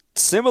 He's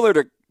similar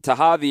to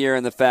Javier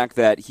in the fact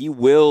that he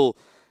will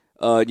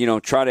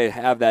try to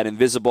have that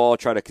invisible,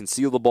 try to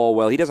conceal the ball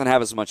well. He doesn't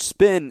have as much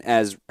spin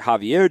as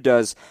Javier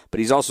does, but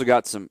he's also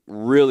got some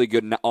really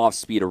good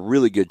off-speed, a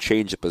really good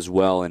changeup as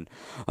well. And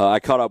I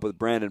caught up with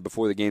Brandon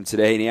before the game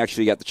today, and he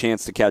actually got the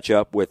chance to catch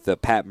up with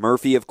Pat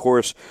Murphy, of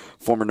course,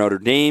 former Notre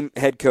Dame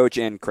head coach,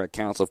 and Craig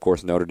Counsell, of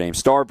course, Notre Dame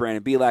star.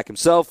 Brandon Bielak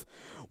himself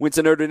went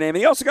to Notre Dame, and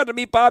he also got to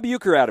meet Bob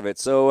Uecker out of it.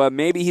 So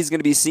maybe he's going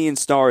to be seeing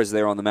stars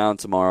there on the mound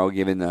tomorrow,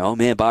 given,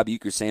 Bob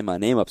Uecker's saying my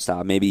name up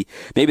top. Maybe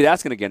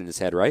that's going to get in his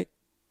head, right?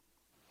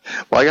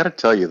 Well, I got to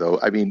tell you, though,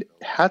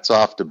 hats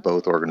off to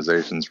both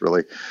organizations,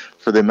 really,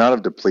 for the amount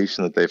of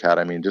depletion that they've had.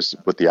 Just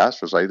with the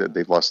Astros, right,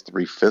 they've lost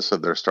 3/5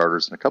 of their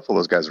starters, and a couple of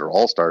those guys are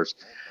all-stars.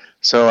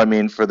 So,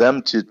 for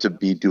them to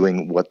be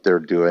doing what they're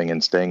doing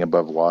and staying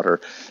above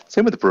water,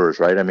 same with the Brewers,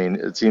 right?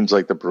 It seems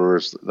like the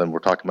Brewers, then we're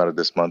talking about it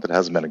this month, it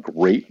hasn't been a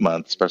great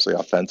month, especially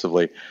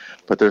offensively,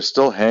 but they're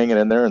still hanging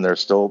in there, and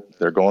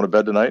they're going to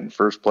bed tonight in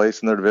first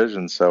place in their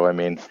division. So,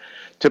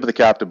 tip of the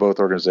cap to both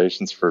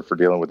organizations for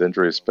dealing with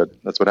injuries, but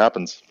that's what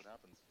happens.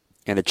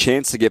 And a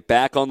chance to get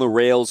back on the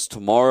rails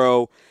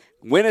tomorrow,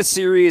 win a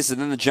series,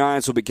 and then the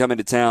Giants will be coming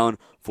to town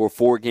for a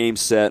 4-game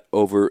set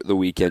over the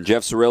weekend.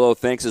 Jeff Cirillo,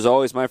 thanks as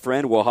always, my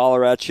friend. We'll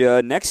holler at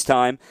you next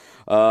time.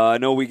 I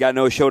know we got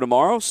no show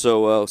tomorrow,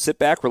 so sit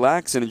back,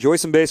 relax, and enjoy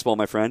some baseball,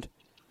 my friend.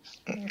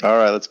 All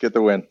right, let's get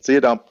the win. See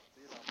you, Dom.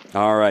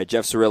 All right,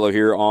 Jeff Cirillo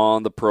here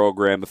on the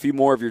program. A few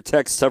more of your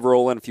texts,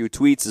 several, and a few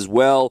tweets as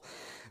well.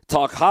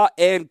 Talk hot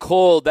and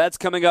cold. That's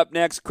coming up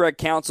next. Craig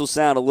Counsell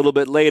sound a little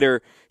bit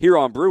later here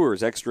on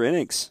Brewers Extra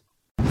Innings.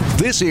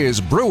 This is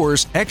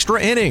Brewers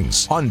Extra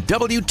Innings on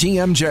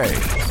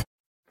WTMJ.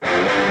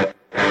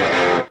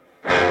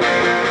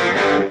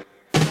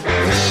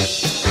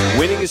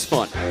 Winning is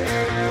fun.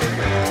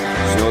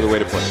 There's no other way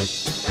to put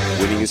it.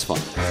 Winning is fun.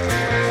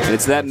 And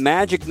it's that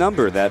magic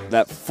number, that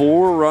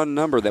 4-run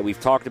number that we've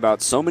talked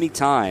about so many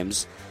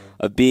times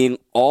of being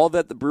all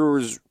that the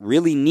Brewers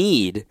really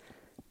need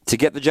to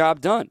get the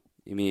job done.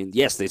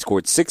 Yes, they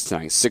scored 6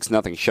 tonight,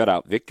 6-0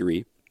 shutout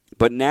victory.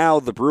 But now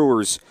the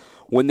Brewers,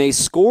 when they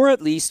score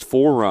at least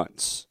 4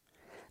 runs,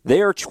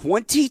 they are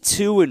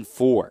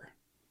 22-4,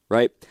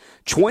 right?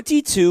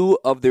 22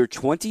 of their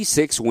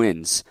 26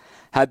 wins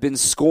have been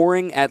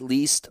scoring at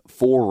least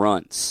 4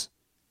 runs.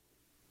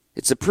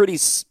 It's a pretty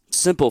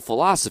simple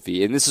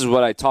philosophy, and this is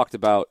what I talked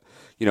about,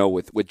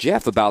 with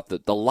Jeff about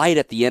the light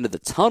at the end of the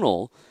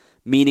tunnel,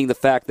 meaning the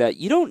fact that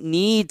you don't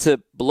need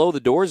to blow the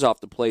doors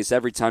off the place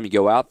every time you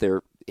go out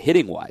there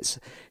hitting-wise.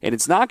 And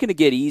it's not going to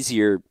get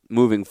easier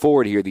moving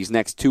forward here these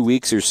next 2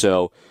 weeks or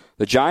so.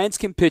 The Giants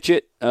can pitch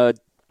it.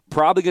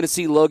 Probably going to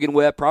see Logan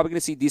Webb. Probably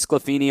going to see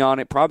DeSclafani on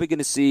it. Probably going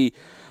to see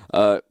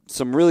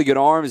some really good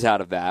arms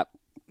out of that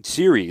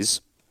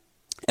series.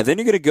 And then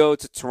you're going to go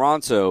to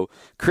Toronto.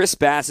 Chris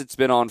Bassett's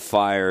been on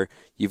fire.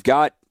 You've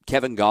got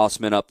Kevin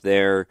Gossman up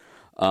there.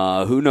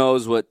 Who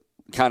knows what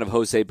kind of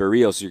Jose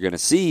Barrios you're going to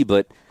see,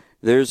 but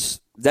there's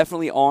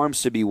definitely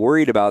arms to be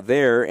worried about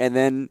there. And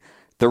then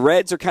the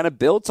Reds are kind of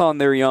built on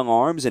their young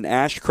arms and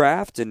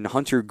Ashcraft and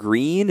Hunter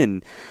Green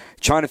and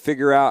trying to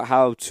figure out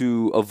how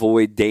to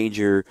avoid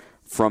danger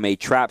from a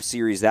trap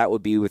series. That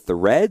would be with the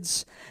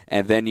Reds.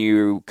 And then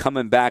you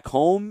coming back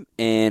home,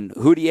 and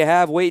who do you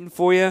have waiting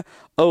for you?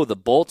 Oh, the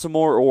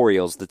Baltimore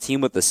Orioles, the team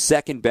with the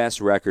second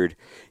best record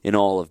in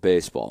all of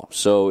baseball.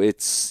 So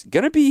it's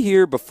going to be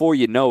here before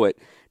you know it.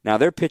 Now,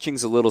 their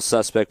pitching's a little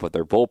suspect, but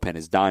their bullpen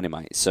is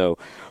dynamite. So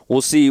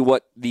we'll see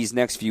what these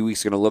next few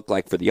weeks are going to look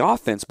like for the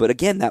offense. But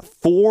again, that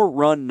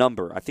 4-run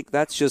number, I think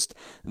that's just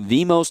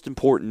the most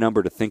important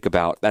number to think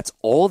about. That's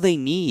all they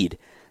need.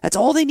 That's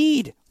all they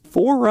need.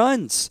 4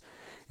 runs.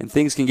 And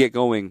things can get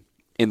going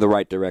in the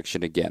right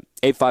direction again.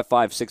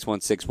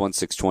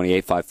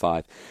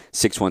 855-616-1620,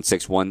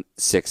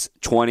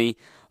 855-616-1620.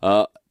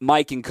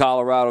 Mike in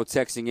Colorado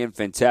texting in,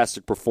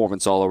 fantastic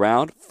performance all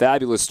around.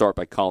 Fabulous start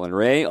by Colin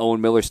Ray.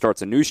 Owen Miller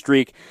starts a new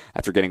streak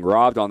after getting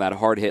robbed on that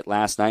hard hit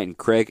last night, and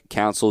Craig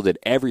Counsell did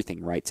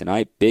everything right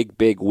tonight.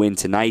 Big win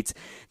tonight.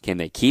 Can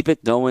they keep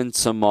it going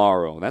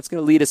tomorrow? That's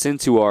going to lead us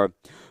into our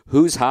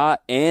Who's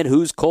Hot and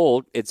Who's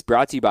Cold. It's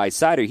brought to you by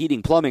Cider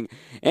Heating, Plumbing,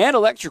 and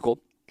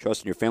Electrical.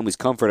 Trust in your family's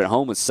comfort at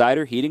home with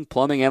Cider Heating,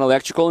 Plumbing, and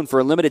Electrical. And for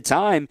a limited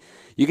time,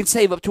 you can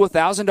save up to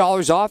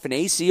 $1,000 off an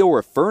AC or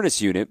a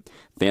furnace unit.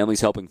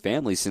 Families helping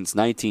families since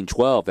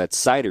 1912. That's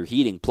Cider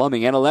Heating,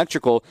 Plumbing, and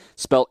Electrical.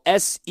 Spell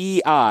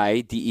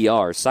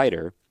SEIDER,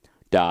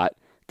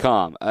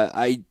 cider.com.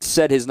 I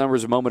said his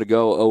numbers a moment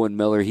ago, Owen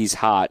Miller. He's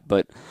hot.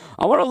 But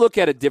I want to look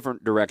at a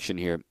different direction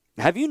here.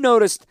 Have you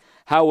noticed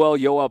how well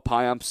Yoel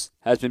Payamps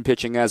has been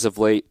pitching as of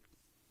late?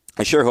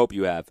 I sure hope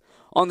you have.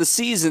 On the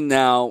season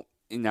now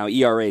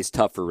ERA is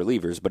tough for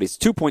relievers, but it's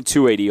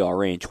 2.28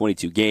 ERA in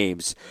 22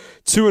 games,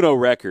 2-0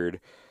 record,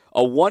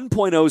 a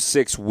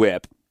 1.06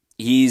 whip.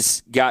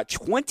 He's got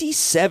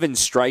 27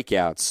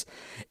 strikeouts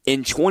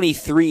in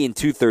 23 and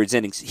 2/3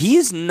 innings. He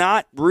has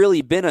not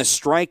really been a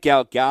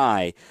strikeout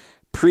guy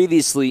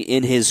previously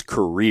in his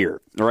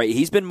career. All right,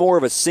 he's been more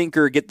of a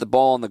sinker, get the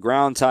ball on the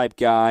ground type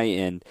guy,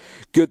 and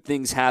good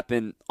things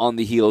happen on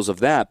the heels of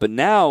that. But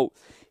now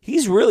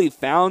he's really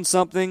found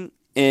something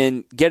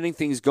in getting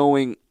things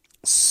going,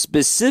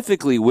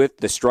 specifically with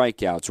the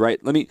strikeouts, right?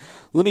 Let me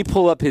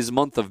pull up his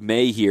month of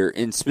May here,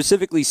 and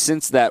specifically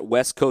since that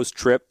West Coast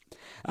trip,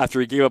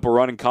 after he gave up a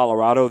run in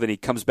Colorado, then he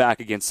comes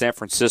back against San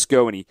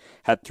Francisco, and he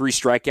had 3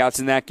 strikeouts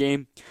in that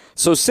game.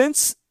 So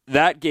since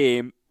that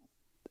game,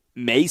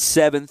 May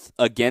 7th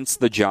against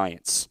the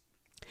Giants,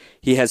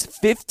 he has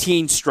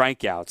 15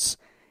 strikeouts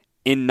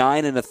in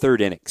 9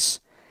 1/3 innings.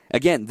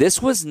 Again,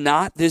 this was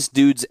not this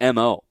dude's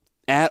MO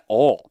at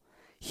all.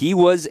 He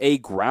was a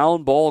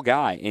ground ball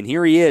guy, and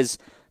here he is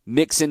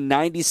mixing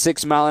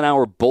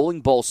 96-mile-an-hour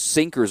bowling ball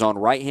sinkers on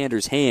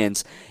right-handers'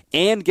 hands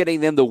and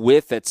getting them to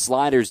whiff at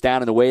sliders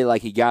down and away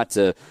like he got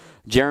to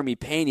Jeremy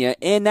Pena,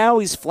 and now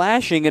he's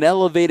flashing an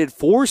elevated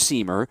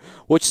four-seamer,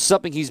 which is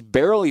something he's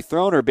barely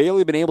thrown or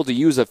barely been able to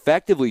use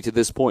effectively to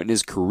this point in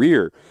his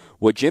career.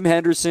 What Jim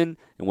Henderson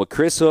and what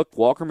Chris Hook,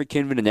 Walker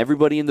McKinnon, and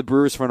everybody in the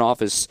Brewers front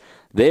office,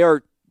 they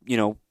are,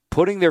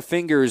 putting their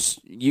fingers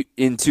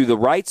into the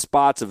right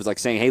spots of like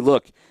saying, hey,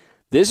 look,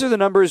 these are the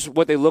numbers,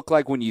 what they look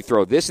like when you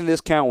throw this in this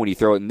count, when you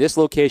throw it in this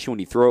location, when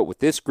you throw it with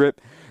this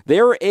grip. They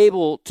are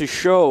able to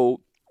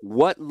show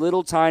what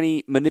little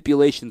tiny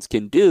manipulations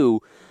can do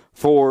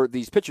for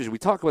these pitchers. We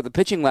talk about the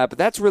pitching lab, but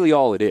that's really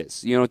all it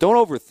is. Don't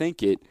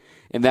overthink it.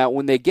 And that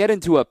when they get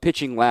into a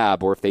pitching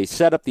lab, or if they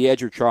set up the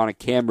Edgertronic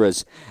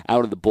cameras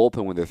out of the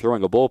bullpen when they're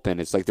throwing a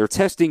bullpen, it's like they're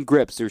testing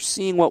grips. They're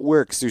seeing what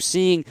works. They're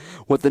seeing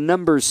what the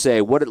numbers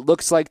say, what it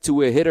looks like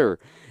to a hitter.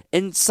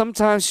 And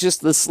sometimes just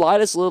the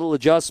slightest little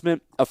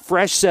adjustment, a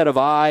fresh set of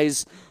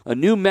eyes, a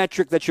new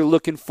metric that you're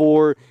looking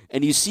for,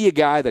 and you see a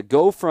guy that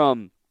go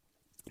from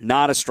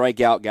not a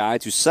strikeout guy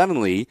to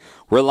suddenly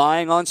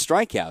relying on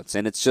strikeouts.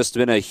 And it's just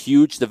been a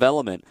huge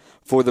development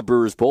for the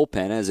Brewers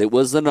bullpen, as it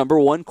was the number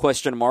one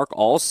question mark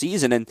all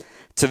season. And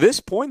to this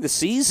point in the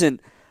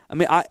season,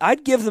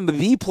 I'd give them a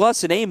B+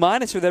 and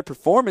A- for their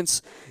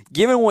performance,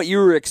 given what you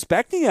were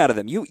expecting out of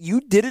them.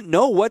 You didn't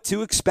know what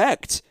to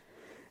expect.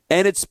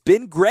 And it's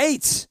been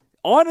great,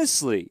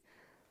 honestly.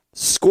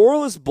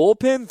 Scoreless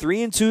bullpen,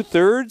 3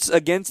 2/3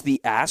 against the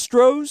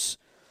Astros.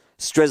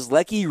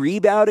 Strzelecki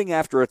rebounding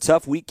after a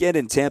tough weekend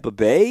in Tampa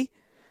Bay.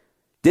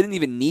 Didn't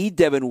even need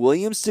Devin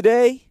Williams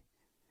today.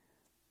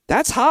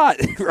 That's hot,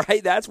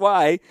 right? That's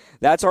why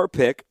that's our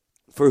pick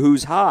for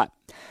who's hot.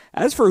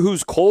 As for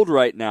who's cold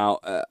right now,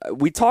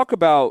 we talk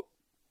about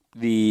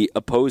the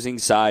opposing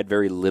side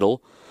very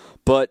little,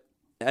 but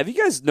have you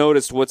guys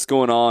noticed what's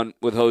going on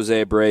with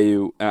Jose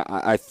Abreu?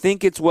 I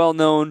think it's well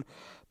known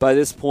by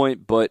this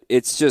point, but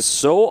it's just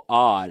so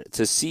odd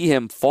to see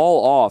him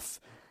fall off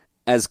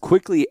as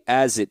quickly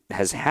as it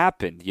has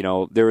happened.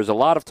 There was a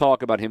lot of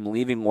talk about him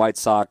leaving White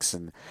Sox,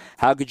 and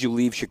how could you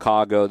leave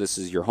Chicago? This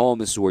is your home.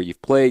 This is where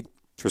you've played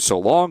for so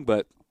long,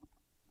 but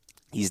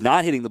he's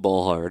not hitting the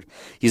ball hard.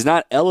 He's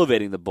not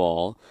elevating the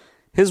ball.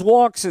 His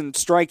walks and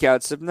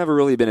strikeouts have never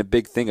really been a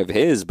big thing of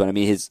his, but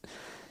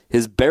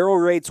his barrel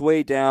rate's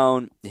way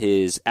down.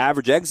 His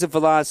average exit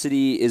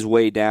velocity is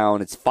way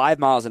down. It's 5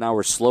 miles an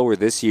hour slower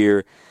this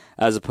year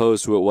as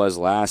opposed to it was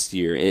last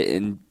year.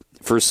 And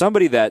for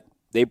somebody that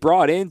they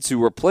brought in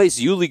to replace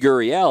Yuli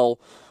Gurriel,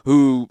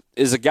 who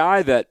is a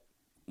guy that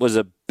was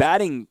a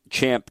batting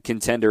champ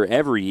contender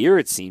every year,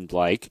 it seemed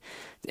like,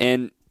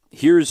 and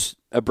here's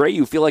Abreu,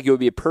 you feel like it would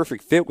be a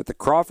perfect fit with the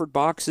Crawford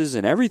boxes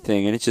and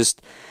everything, and it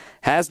just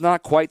has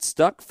not quite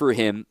stuck for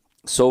him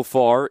so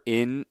far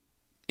in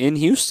in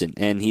Houston.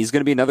 And he's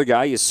going to be another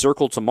guy you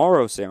circle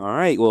tomorrow saying, all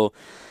right, well,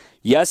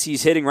 yes,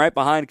 he's hitting right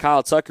behind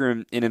Kyle Tucker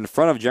and in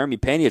front of Jeremy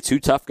Pena, two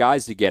tough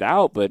guys to get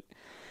out, but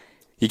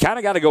you kind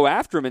of got to go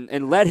after him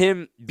and let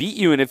him beat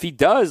you. And if he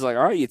does, all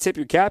right, you tip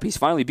your cap, he's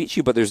finally beat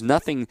you, but there's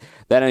nothing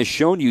that has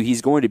shown you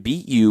he's going to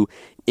beat you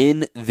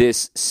in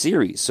this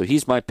series. So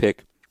he's my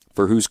pick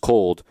for who's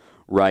cold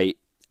right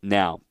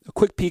now. A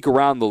quick peek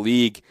around the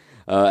league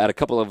at a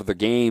couple of other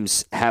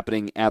games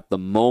happening at the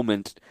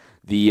moment.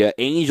 The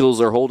Angels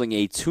are holding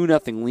a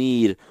 2-0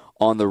 lead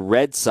on the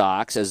Red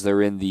Sox as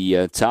they're in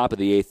the top of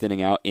the 8th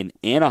inning out in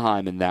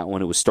Anaheim in that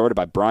one. It was started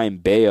by Brian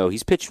Bayo.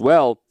 He's pitched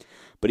well,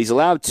 but he's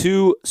allowed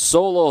 2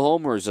 solo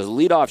homers, a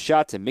leadoff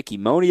shot to Mickey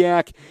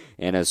Moniak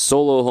and a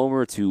solo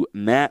homer to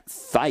Matt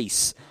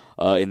Thaiss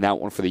in that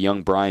one for the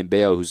young Brian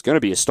Bayo, who's going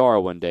to be a star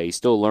one day. He's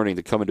still learning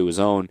to come into his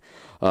own.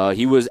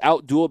 He was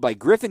outdueled by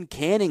Griffin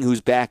Canning,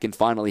 who's back and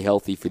finally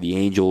healthy for the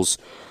Angels.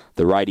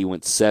 The righty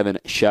went 7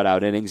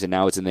 shutout innings, and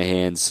now it's in the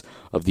hands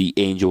of the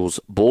Angels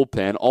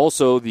bullpen.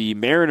 Also, the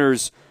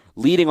Mariners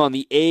leading on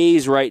the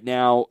A's right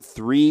now,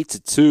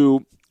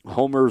 3-2.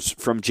 Homers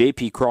from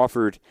J.P.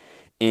 Crawford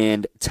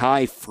and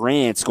Ty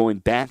France going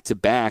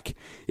back-to-back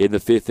in the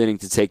 5th inning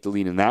to take the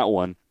lead in that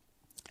one.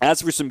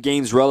 As for some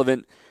games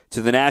relevant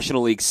to the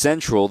National League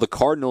Central, the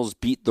Cardinals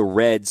beat the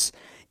Reds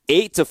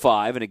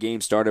 8-5 in a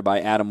game started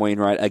by Adam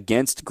Wainwright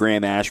against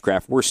Graham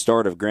Ashcraft. Worst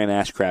start of Graham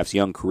Ashcraft's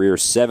young career,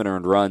 7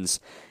 earned runs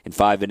in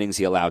 5 innings.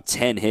 He allowed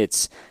 10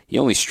 hits. He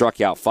only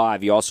struck out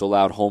 5. He also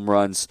allowed 2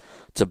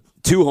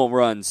 home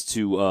runs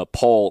to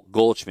Paul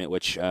Goldschmidt,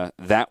 which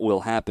that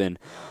will happen.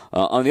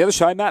 On the other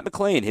side, Matt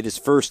McClain hit his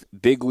first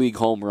big league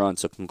home run,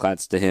 so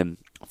congrats to him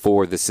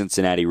for the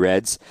Cincinnati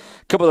Reds.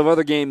 A couple of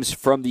other games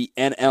from the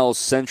NL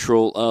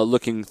Central,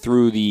 looking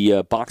through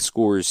the box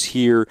scores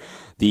here.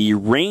 The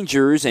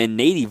Rangers and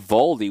Nate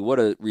Eovaldi, what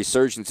a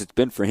resurgence it's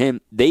been for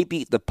him. They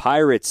beat the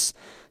Pirates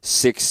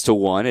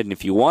 6-1. And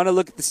if you want to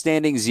look at the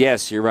standings,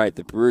 yes, you're right.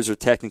 The Brewers are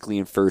technically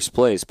in first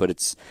place, but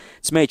it's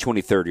May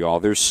 23rd,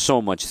 y'all. There's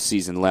so much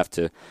season left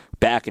to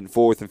back and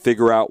forth and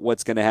figure out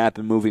what's going to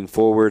happen moving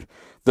forward.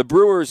 The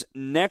Brewers'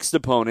 next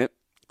opponent,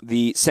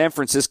 the San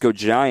Francisco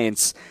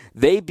Giants,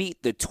 they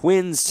beat the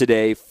Twins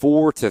today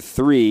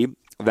 4-3.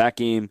 That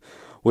game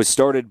was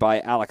started by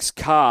Alex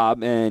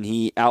Cobb, and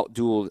he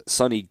outdueled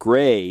Sonny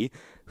Gray,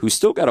 who's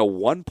still got a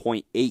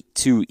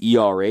 1.82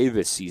 ERA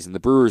this season. The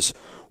Brewers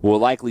will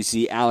likely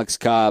see Alex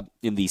Cobb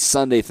in the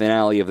Sunday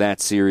finale of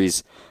that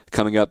series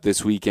coming up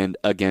this weekend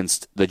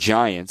against the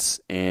Giants,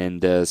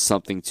 and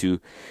something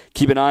to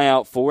keep an eye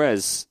out for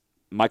as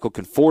Michael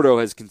Conforto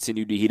has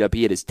continued to heat up.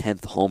 He had his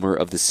 10th homer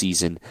of the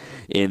season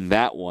in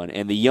that one.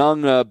 And the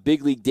young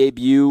big league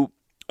debut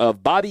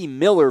of Bobby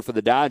Miller for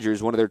the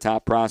Dodgers, one of their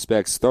top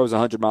prospects, throws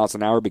 100 miles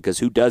an hour because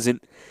who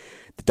doesn't?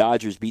 The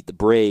Dodgers beat the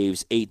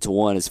Braves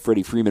 8-1 as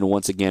Freddie Freeman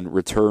once again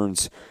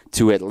returns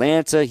to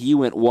Atlanta. He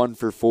went 1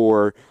 for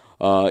 4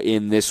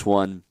 in this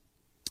one.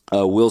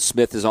 Will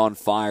Smith is on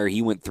fire.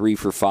 He went 3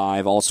 for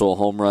 5. Also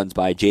home runs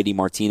by J.D.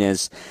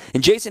 Martinez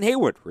and Jason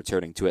Hayward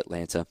returning to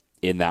Atlanta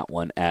in that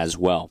one as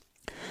well.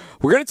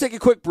 We're going to take a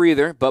quick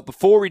breather, but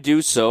before we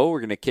do so, we're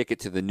going to kick it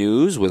to the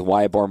news with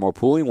Wyatt Barmore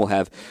Pooling. We'll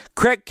have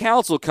Craig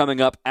Counsell coming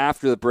up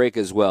after the break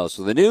as well.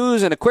 So the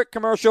news and a quick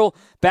commercial.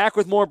 Back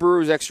with more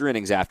Brewers Extra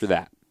Innings after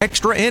that.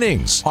 Extra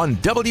Innings on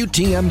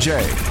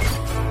WTMJ.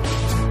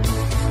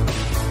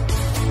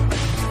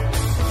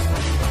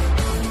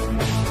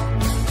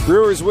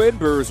 Brewers win,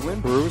 Brewers win,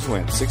 Brewers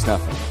win.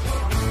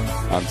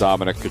 6-0. I'm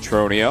Dominic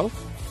Cotroneo.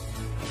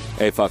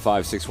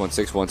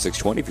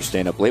 855-616-1620 if you're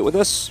staying up late with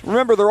us.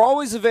 Remember, they're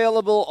always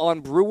available on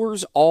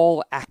Brewers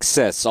All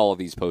Access, all of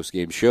these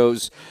post-game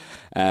shows,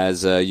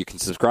 as you can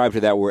subscribe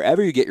to that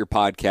wherever you get your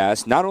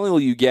podcast. Not only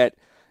will you get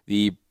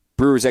the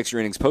Brewers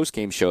Extra Innings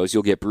post-game shows,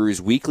 you'll get Brewers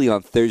Weekly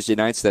on Thursday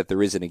nights so that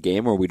there isn't a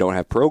game or we don't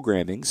have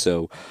programming.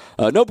 So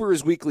no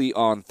Brewers Weekly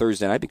on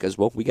Thursday night because,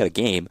 well, we got a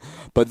game.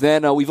 But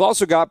then we've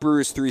also got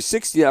Brewers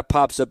 360 that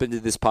pops up into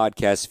this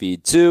podcast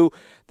feed too.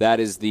 That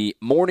is the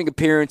morning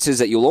appearances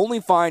that you'll only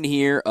find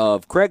here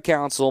of Craig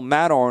Counsell,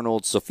 Matt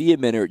Arnold, Sophia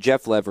Minner,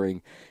 Jeff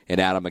Levering,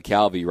 and Adam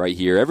McCalvey right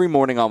here every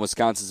morning on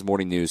Wisconsin's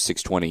Morning News,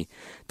 620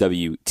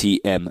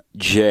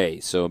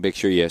 WTMJ. So make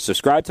sure you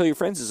subscribe, tell your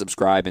friends to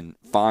subscribe, and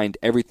find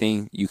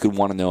everything you could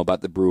want to know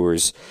about the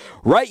Brewers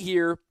right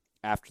here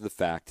after the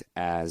fact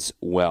as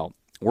well.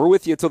 We're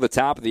with you until the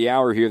top of the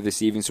hour here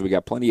this evening, so we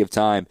got plenty of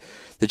time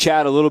to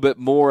chat a little bit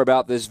more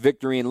about this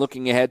victory and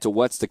looking ahead to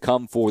what's to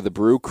come for the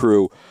Brew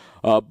Crew.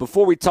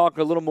 Before we talk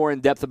a little more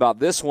in depth about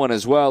this one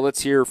as well,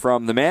 let's hear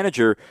from the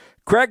manager,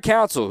 Craig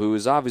Counsell, who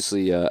is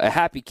obviously a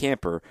happy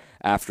camper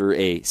after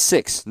a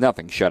 6-0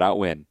 shutout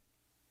win.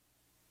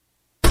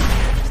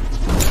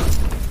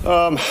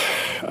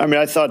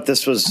 I thought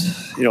this was,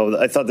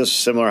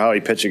 similar how he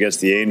pitched against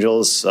the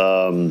Angels.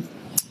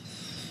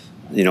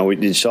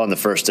 We saw in the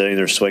first inning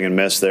there's swing and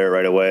miss there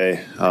right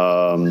away,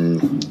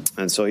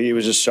 and so he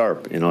was just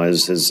sharp. His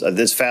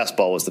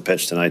fastball was the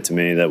pitch tonight to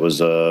me. That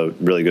was a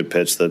really good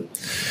pitch. That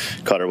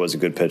cutter was a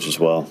good pitch as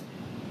well.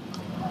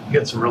 He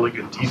had some really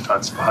good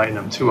defense behind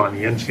him too on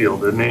the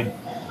infield, didn't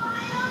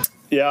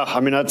he? Yeah, I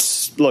mean,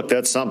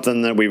 that's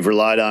something that we've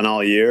relied on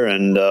all year,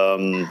 and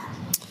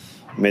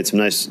made some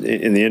nice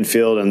in the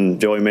infield, and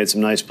Joey made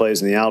some nice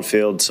plays in the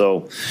outfield.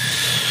 So,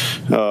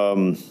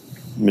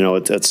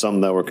 it's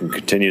something that we're going to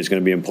continue is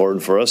going to be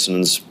important for us,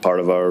 and it's part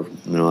of our,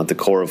 at the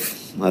core of,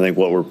 I think,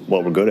 what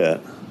we're good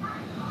at.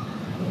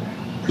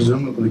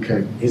 Presumably,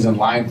 he's in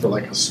line for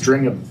like a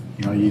string of,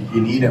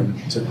 you need him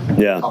to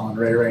Colin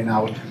Ray right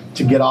now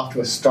to get off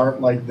to a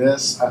start like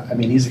this. I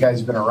mean, he's the guy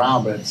who's been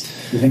around, but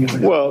you think it's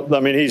well, I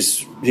mean,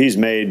 he's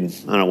made, I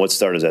don't know, what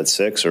start is that,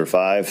 6 or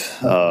 5?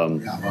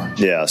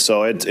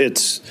 So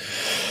it's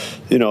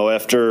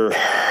after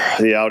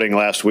the outing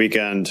last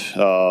weekend,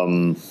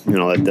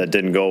 that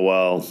didn't go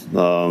well.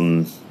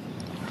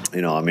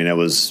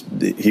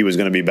 He was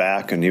going to be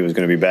back, and he was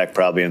going to be back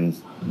probably in,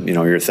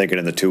 you're thinking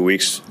in the 2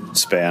 weeks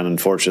span.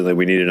 Unfortunately,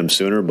 we needed him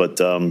sooner, but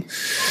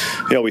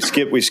we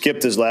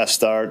skipped his last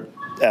start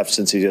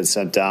since he got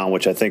sent down,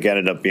 which I think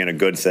ended up being a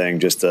good thing,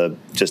 just to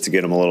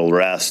get him a little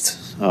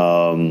rest.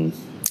 And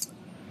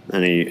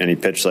he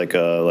pitched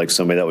like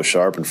somebody that was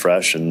sharp and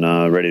fresh and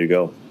ready to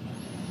go.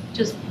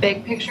 Just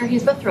big picture,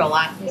 he's been through a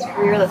lot in his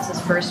career. That's his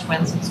first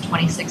win since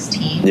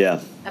 2016. Yeah.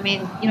 I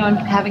mean,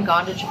 having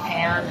gone to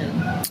Japan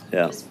and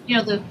just,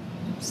 the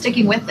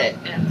sticking with it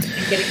and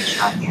getting a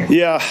shot here.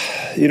 Yeah,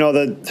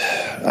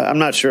 I'm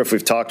not sure if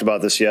we've talked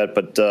about this yet,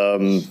 but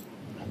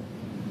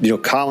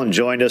Colin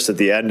joined us at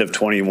the end of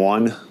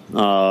 21,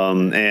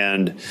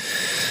 and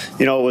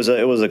it was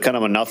a kind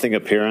of a nothing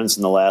appearance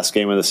in the last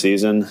game of the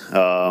season,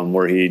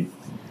 where he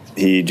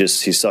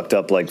sucked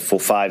up like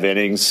 5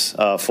 innings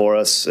for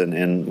us,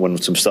 and when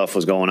some stuff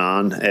was going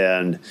on,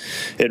 and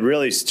it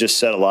really just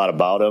said a lot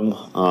about him.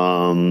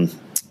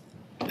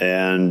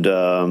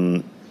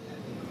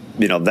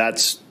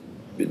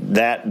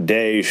 That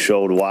day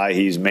showed why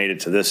he's made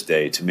it to this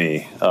day to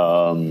me.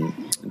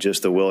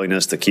 Just the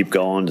willingness to keep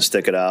going, to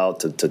stick it out,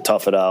 to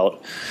tough it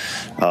out.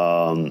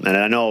 And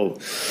I know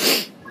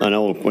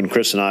when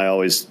Chris and I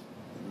always,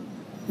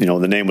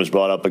 the name was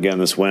brought up again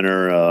this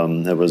winter.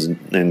 It was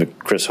named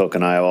Chris Hook,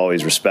 and I have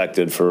always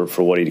respected for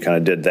what he kind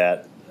of did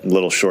that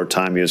little short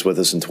time he was with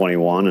us in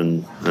 21,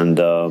 and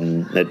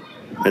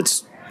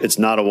it's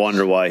not a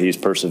wonder why he's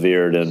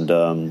persevered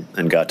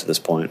and got to this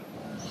point.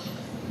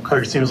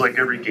 It seems like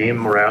every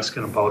game we're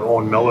asking about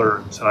Owen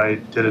Miller.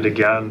 Tonight did it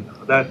again.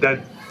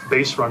 That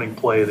base running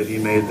play that he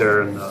made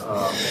there in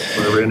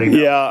whatever inning.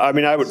 Yeah, I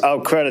mean,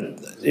 I'll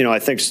credit. I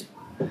think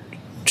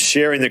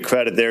sharing the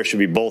credit there should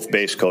be both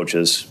base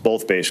coaches,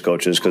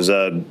 because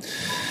the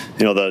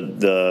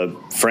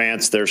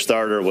France, their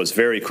starter, was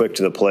very quick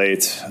to the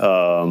plate,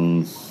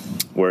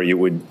 where you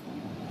would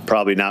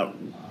probably not.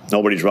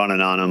 Nobody's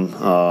running on him,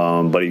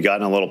 but he got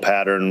in a little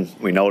pattern.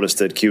 We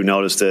noticed it. Q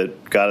noticed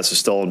it. Got us a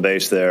stolen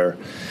base there.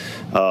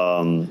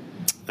 And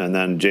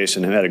then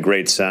Jason had a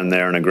great send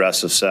there, an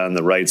aggressive send,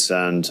 the right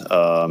send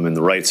in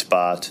the right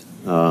spot.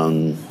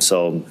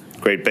 So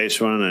great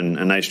base run and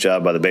a nice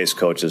job by the base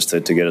coaches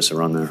to get us a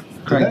run there.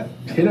 Did that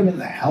hit him in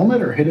the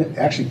helmet or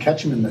actually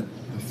catch him in the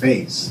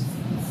face?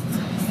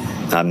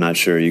 I'm not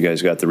sure. You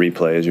guys got the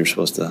replays. You're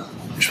supposed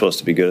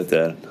to be good at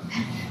that.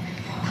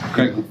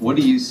 Craig, what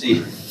do you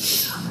see?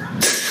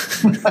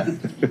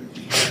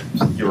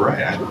 You're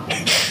right.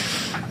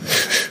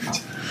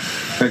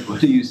 Craig, what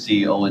do you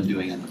see Owen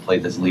doing at the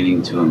plate that's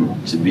leading to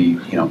him to be,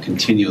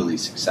 continually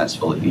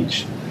successful at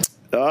each?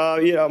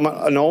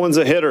 Owen's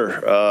a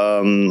hitter.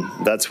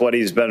 That's what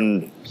he's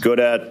been good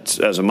at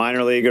as a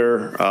minor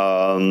leaguer.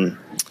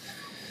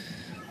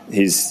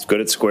 He's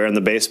good at squaring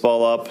the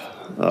baseball up.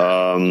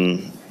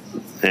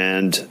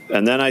 And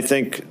then I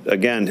think,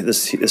 again,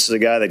 this is a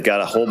guy that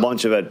got a whole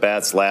bunch of at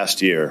bats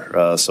last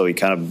year. So he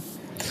kind of,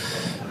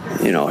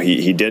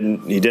 he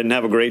didn't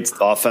have a great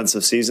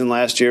offensive season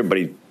last year, but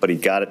he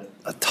got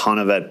a ton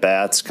of at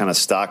bats, kind of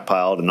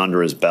stockpiled and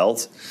under his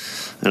belt.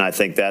 And I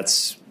think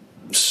that's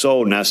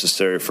so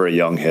necessary for a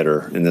young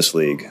hitter in this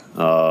league.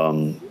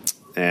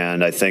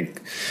 And I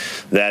think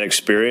that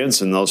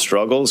experience and those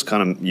struggles,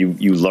 kind of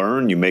you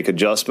learn, you make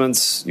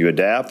adjustments, you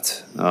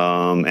adapt,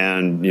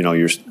 and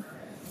you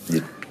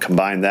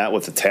combine that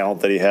with the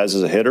talent that he has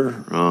as a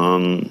hitter,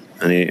 and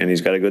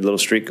he's got a good little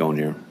streak going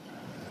here.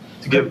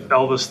 To give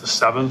Elvis the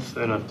 7th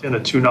in a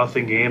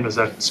 2-0 game, does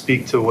that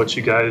speak to what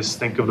you guys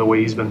think of the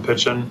way he's been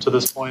pitching to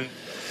this point?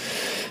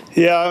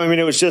 Yeah, I mean,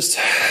 it was just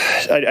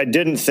I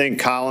didn't think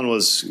Colin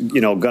was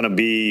going to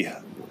be.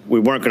 We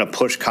weren't going to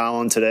push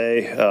Colin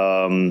today,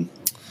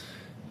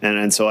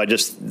 and so I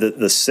just the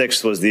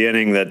 6th was the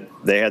inning that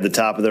they had the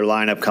top of their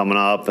lineup coming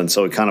up, and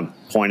so we kind of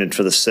pointed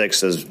for the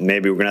 6th as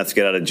maybe we're going to have to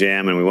get out of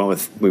jam, and we went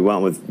with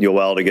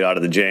Yoel to get out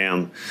of the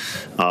jam,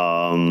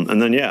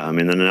 and then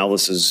then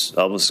Elvis is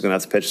going to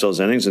have to pitch those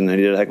innings, and he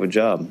did a heck of a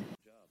job.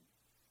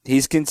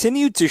 He's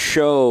continued to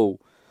show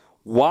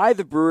why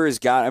the Brewers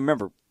got. I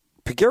remember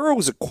Peguero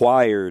was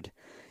acquired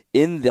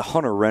in the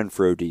Hunter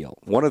Renfroe deal,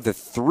 one of the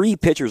 3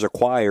 pitchers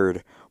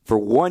acquired for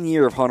 1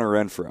 year of Hunter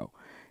Renfroe,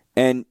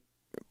 and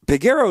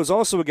Peguero is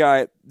also a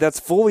guy that's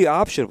fully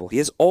optionable. He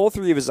has all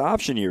 3 of his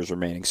option years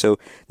remaining. So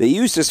they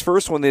used his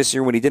first one this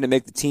year when he didn't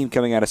make the team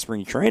coming out of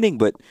spring training,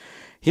 but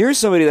Here's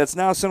somebody that's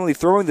now suddenly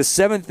throwing the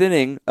 7th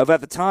inning of,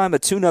 at the time, a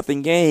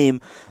 2-0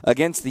 game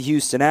against the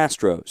Houston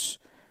Astros.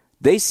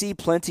 They see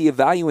plenty of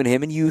value in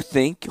him, and you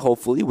think,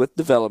 hopefully, with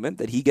development,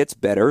 that he gets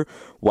better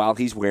while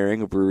he's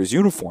wearing a Brewers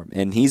uniform.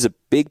 And he's a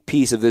big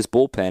piece of this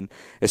bullpen,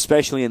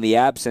 especially in the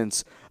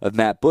absence of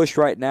Matt Bush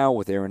right now,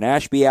 with Aaron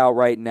Ashby out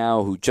right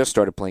now, who just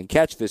started playing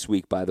catch this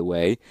week, by the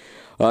way.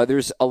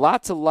 There's a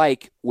lot to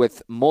like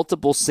with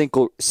multiple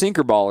sinker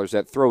ballers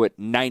that throw at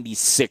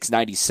 96,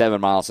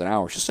 97 miles an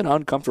hour. It's just an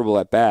uncomfortable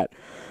at-bat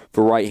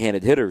for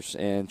right-handed hitters,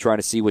 and trying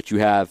to see what you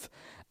have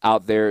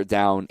out there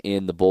down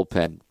in the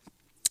bullpen.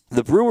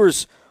 The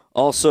Brewers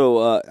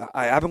also,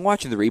 I've been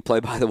watching the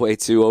replay, by the way,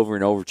 too, over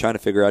and over, trying to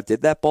figure out,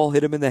 did that ball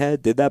hit him in the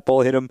head? Did that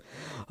ball hit him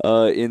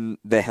in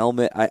the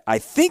helmet? I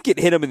think it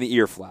hit him in the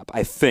ear flap.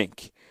 I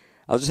think.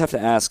 I'll just have to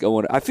ask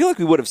Owen. I feel like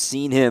we would have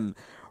seen him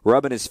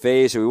rubbing his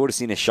face, or we would have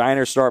seen a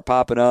shiner start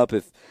popping up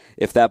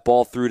if that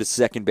ball through to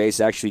second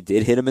base actually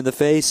did hit him in the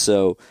face.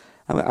 So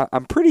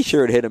I'm pretty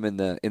sure it hit him in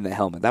the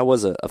helmet. That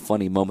was a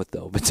funny moment,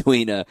 though,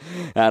 between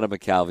Adam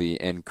McCalvy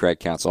and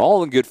Craig Counsell.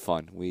 All in good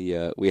fun. We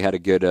had a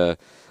good... a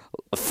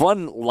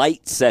fun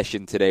light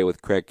session today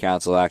with Craig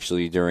Counsell,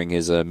 actually, during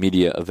his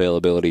media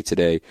availability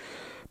today.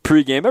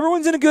 Pre-game,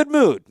 everyone's in a good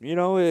mood. You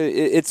know,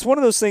 it's one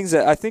of those things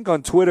that I think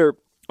on Twitter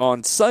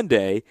on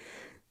Sunday,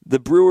 the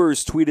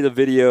Brewers tweeted a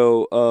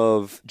video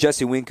of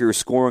Jesse Winker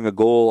scoring a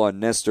goal on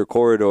Nestor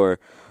Corredor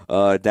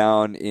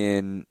down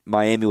in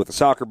Miami with a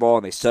soccer ball,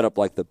 and they set up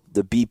like the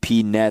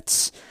BP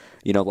nets,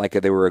 you know, like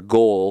they were a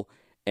goal,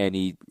 and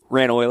he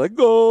ran away like,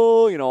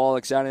 goal, you know, all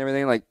excited and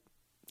everything, like,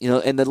 you know,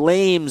 and the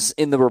lames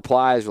in the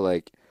replies were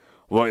like,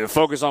 well,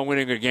 focus on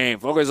winning a game.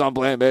 Focus on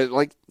playing.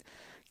 Like,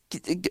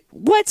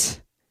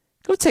 what?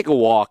 Go take a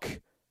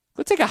walk.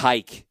 Go take a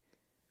hike.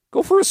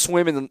 Go for a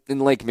swim in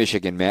Lake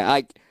Michigan,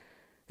 man.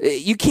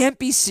 You can't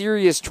be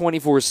serious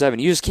 24/7.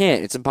 You just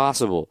can't. It's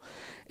impossible.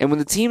 And when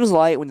the team's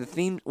light,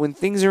 when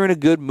things are in a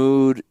good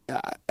mood,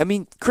 I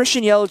mean,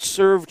 Christian Yelich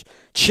served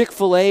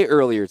Chick-fil-A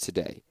earlier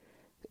today.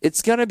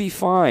 It's going to be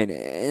fine.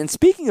 And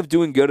speaking of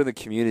doing good in the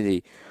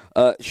community,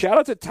 shout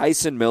out to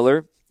Tyson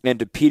Miller and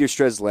to Peter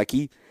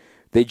Strzelecki.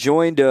 They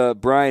joined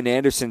Brian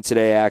Anderson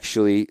today,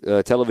 actually,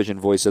 television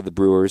voice of the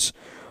Brewers,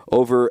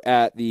 over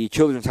at the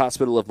Children's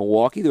Hospital of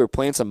Milwaukee. They were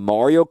playing some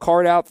Mario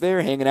Kart out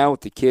there, hanging out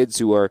with the kids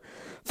who are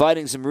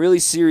fighting some really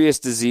serious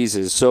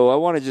diseases. So I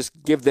want to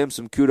just give them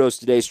some kudos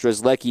today.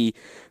 Strzelecki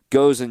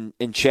goes and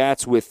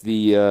chats with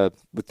the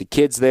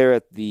kids there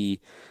at the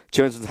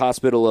Children's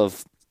Hospital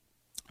of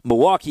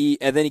Milwaukee,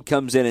 and then he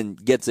comes in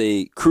and gets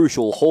a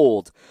crucial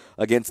hold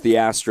against the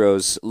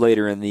Astros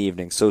later in the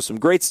evening. So some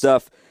great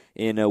stuff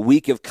in a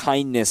week of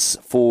kindness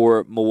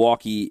for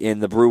Milwaukee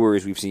and the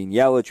Brewers. We've seen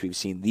Yelich, we've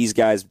seen these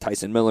guys,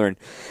 Tyson Miller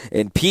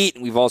and Pete,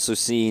 and we've also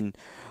seen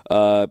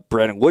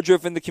Brandon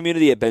Woodruff in the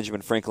community at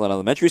Benjamin Franklin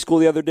Elementary School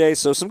the other day.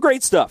 So some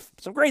great stuff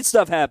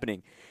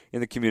happening in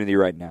the community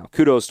right now.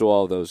 Kudos to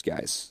all of those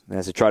guys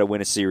as they try to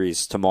win a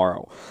series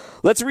tomorrow.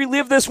 Let's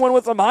relive this one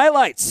with some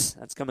highlights.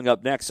 That's coming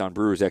up next on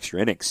Brewers Extra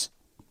Innings.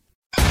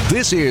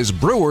 This is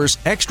Brewers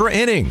Extra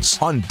Innings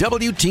on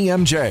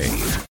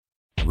WTMJ.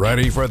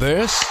 Ready for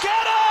this? Get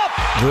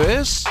up!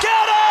 This? Get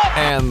up!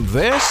 And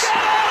this? Get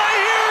out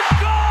of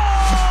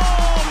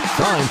here!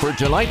 Go! Time for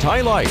tonight's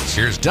highlights.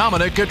 Here's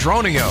Dominic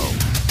Cotroneo.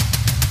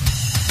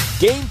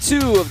 Game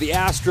 2 of the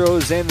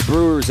Astros and the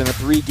Brewers in a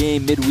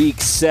 3-game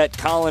midweek set.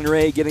 Colin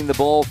Ray getting the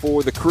ball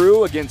for the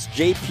Crew against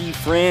J.P.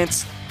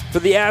 France for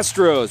the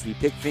Astros. We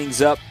pick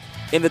things up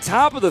in the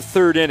top of the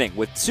 3rd inning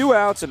with 2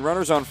 outs and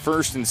runners on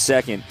first and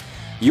second.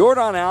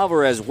 Yordan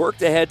Alvarez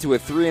worked ahead to a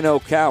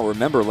 3-0 count.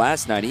 Remember,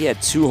 last night he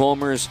had 2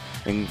 homers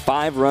and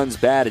 5 runs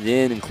batted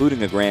in,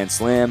 including a grand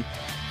slam.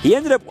 He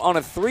ended up on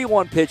a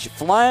 3-1 pitch,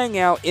 flying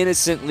out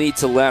innocently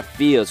to left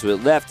field, so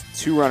it left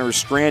 2 runners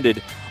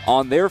stranded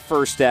on their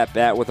first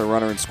at-bat with a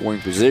runner in scoring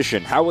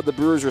position. How would the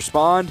Brewers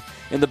respond?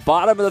 In the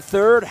bottom of the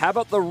 3rd, how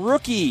about the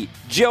rookie,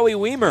 Joey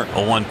Wiemer?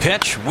 A 1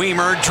 pitch.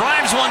 Wiemer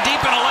drives one deep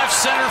into left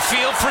center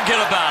field. Forget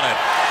about it.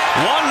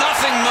 1-0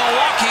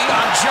 Milwaukee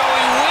on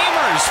Joey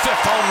Wiemer's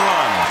 5th home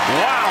run.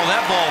 Wow,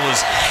 that ball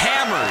was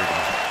hammered.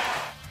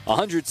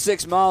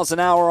 106 miles an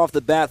hour off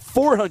the bat,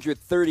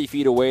 430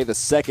 feet away, the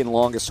second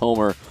longest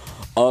homer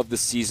of the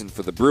season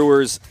for the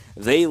Brewers.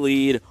 They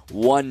lead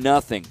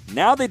 1-0.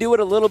 Now they do it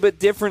a little bit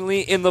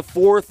differently in the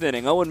 4th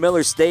inning. Owen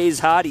Miller stays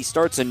hot. He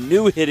starts a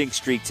new hitting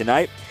streak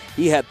tonight.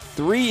 He had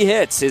 3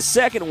 hits, his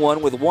second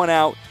one with 1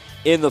 out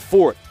in the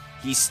 4th.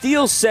 He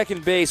steals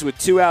second base with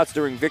 2 outs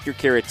during Victor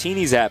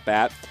Caratini's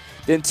at-bat.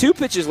 Then 2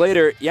 pitches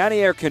later,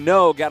 Yanier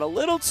Cano got a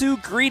little too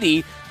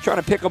greedy trying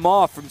to pick him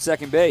off from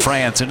second base.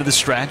 France into the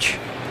stretch.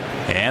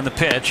 And the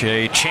pitch,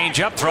 a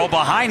change-up throw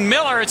behind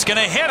Miller. It's going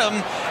to hit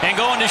him and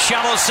go into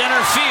shallow center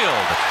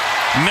field.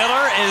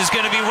 Miller is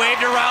going to be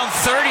waved around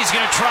third. He's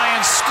going to try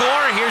and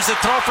score. Here's the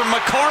throw from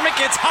McCormick.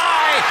 It's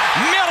high.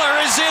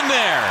 Miller is in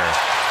there.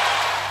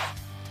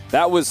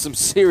 That was some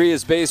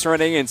serious base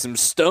running and some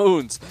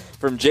stones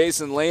from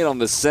Jason Lane on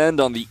the send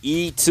on the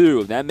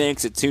E2. That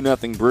makes it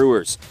 2-0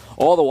 Brewers.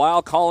 All the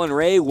while, Colin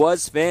Ray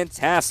was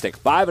fantastic.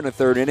 5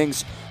 1/3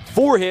 innings,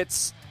 4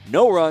 hits,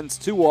 No runs,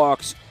 2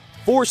 walks,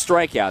 4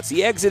 strikeouts.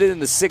 He exited in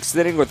the 6th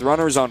inning with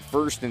runners on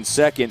first and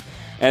second.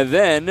 And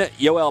then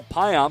Yoel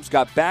Payamps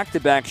got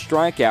back-to-back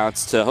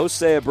strikeouts to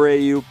Jose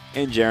Abreu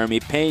and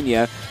Jeremy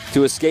Pena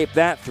to escape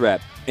that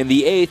threat. In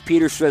the 8th,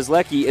 Peter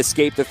Strzelecki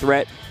escaped the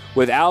threat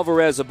with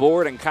Alvarez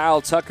aboard and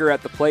Kyle Tucker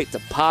at the plate to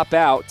pop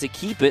out to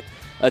keep it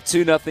a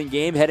 2-0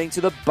 game heading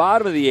to the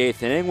bottom of the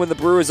 8th inning when the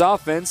Brewers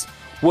offense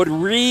would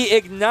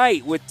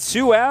reignite with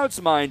 2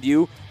 outs, mind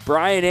you.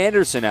 Brian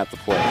Anderson at the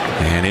plate.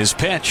 And his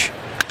pitch.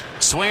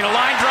 Swing a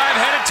line drive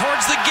headed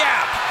towards the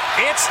gap.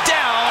 It's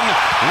down.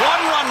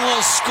 1 run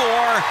will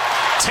score.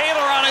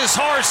 Taylor on his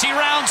horse. He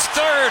rounds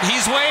third.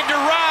 He's waved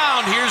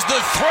around. Here's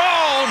the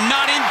throw.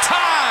 Not in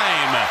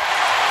time.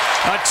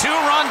 A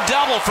 2-run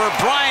double for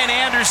Brian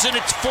Anderson.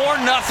 It's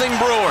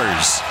 4-0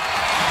 Brewers.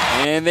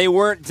 And they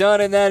weren't done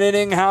in that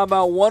inning. How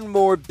about one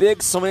more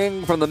big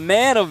swing from the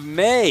man of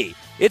May?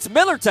 It's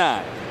Miller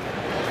time.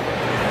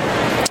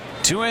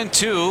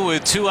 2-2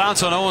 with 2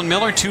 outs on Owen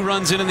Miller. 2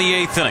 runs in the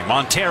 8th inning.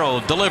 Montero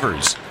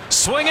delivers.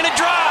 Swing and a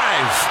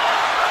drive.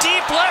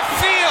 Deep left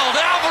field.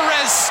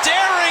 Alvarez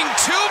staring.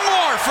 2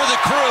 more for the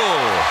crew.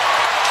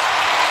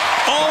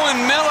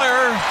 Owen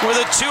Miller with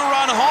a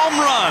 2-run home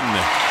run.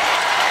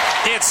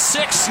 It's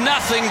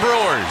 6-0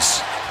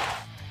 Brewers.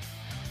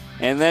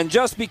 And then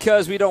just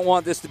because we don't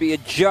want this to be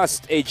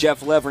just a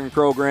Jeff Levering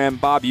program,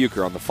 Bob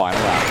Uecker on the final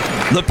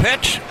out. The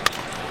pitch.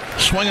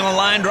 Swinging a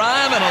line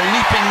drive and a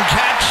leaping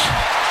catch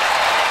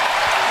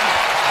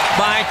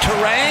by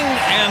Terang.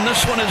 And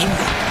this one is,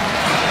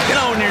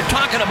 when you're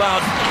talking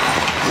about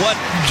what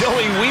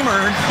Joey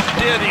Wiemer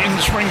did in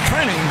spring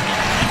training,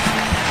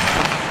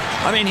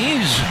 I mean,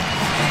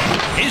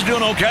 he's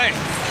doing okay.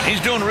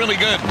 He's doing really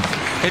good.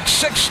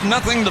 It's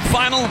 6-0 the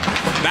final.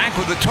 Back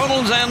with the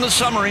totals and the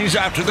summaries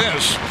after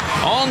this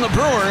on the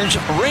Brewers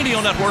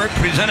Radio Network,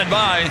 presented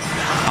by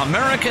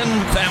American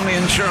Family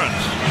Insurance.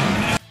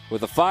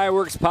 With the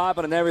fireworks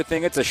popping and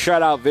everything, it's a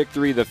shutout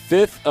victory, the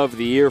 5th of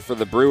the year for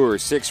the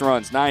Brewers. 6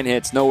 runs, 9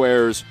 hits, no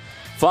errors,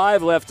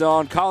 5 left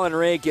on. Colin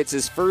Ray gets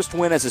his first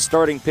win as a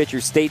starting pitcher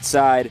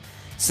stateside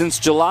since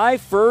July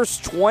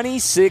 1st,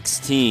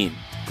 2016.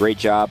 Great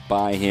job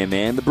by him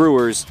and the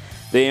Brewers.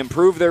 They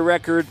improved their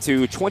record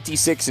to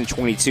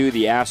 26-22.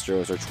 The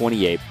Astros are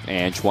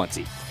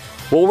 28-20.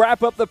 We'll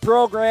wrap up the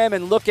program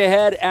and look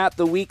ahead at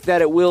the week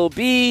that it will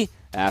be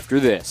after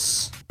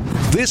this.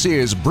 This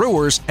is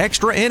Brewers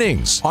Extra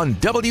Innings on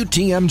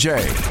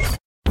WTMJ.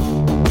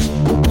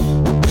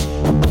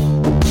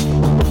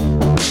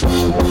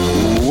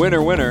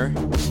 Winner, winner,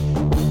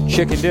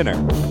 chicken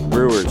dinner.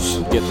 Brewers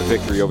get the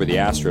victory over the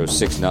Astros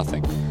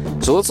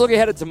 6-0. So let's look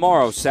ahead at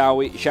tomorrow, shall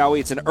we?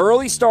 It's an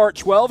early start,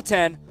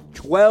 12:10.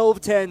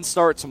 12:10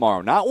 start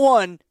tomorrow. Not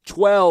 1,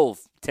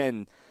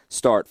 12:10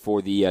 start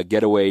for the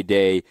getaway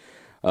day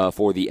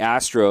for the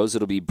Astros.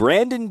 It'll be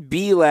Brandon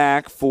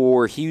Bielak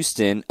for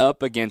Houston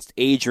up against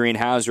Adrian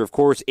Houser. Of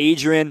course,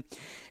 Adrian,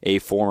 a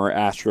former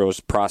Astros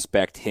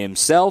prospect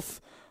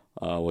himself,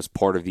 was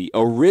part of the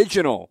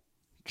original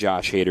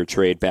Josh Hader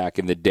trade back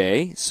in the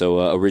day.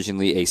 So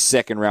originally a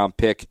second-round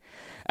pick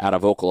out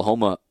of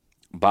Oklahoma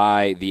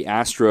by the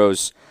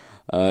Astros.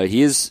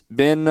 He has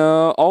been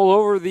all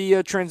over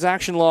the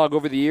transaction log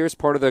over the years,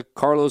 part of the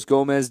Carlos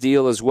Gomez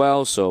deal as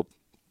well. So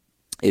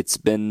it's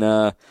been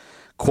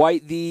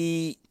quite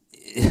the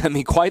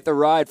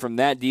ride from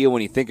that deal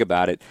when you think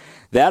about it.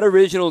 That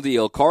original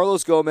deal,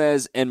 Carlos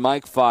Gomez and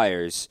Mike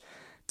Fiers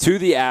to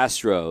the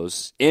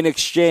Astros in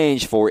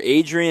exchange for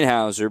Adrian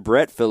Houser,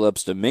 Brett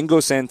Phillips,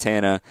 Domingo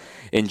Santana,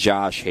 and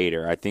Josh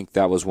Hader. I think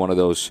that was one of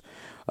those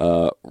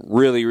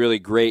really, really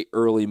great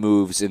early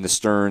moves in the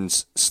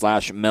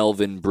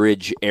Stearns/Melvin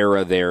Bridge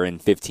era there in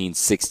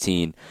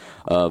 15-16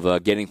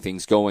 of getting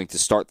things going to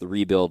start the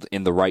rebuild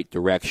in the right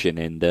direction,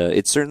 and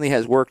it certainly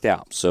has worked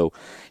out. So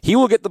he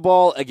will get the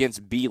ball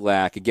against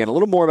Bielak. Again, a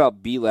little more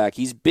about Bielak.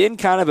 He's been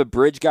kind of a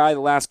bridge guy the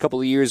last couple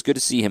of years. Good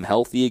to see him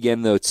healthy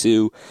again, though,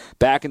 too.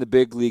 Back in the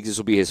big leagues, this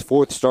will be his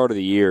 4th start of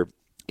the year.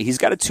 He's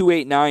got a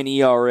 2.89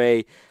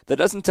 ERA. That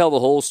doesn't tell the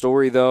whole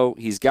story, though.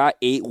 He's got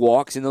 8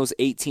 walks in those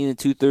 18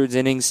 2/3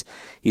 innings.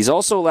 He's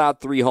also allowed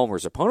 3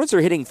 homers. Opponents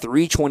are hitting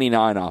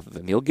 .329 off of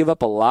him. He'll give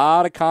up a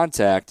lot of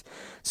contact.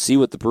 See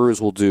what the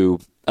Brewers will do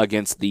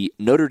against the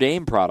Notre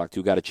Dame product,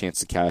 who got a chance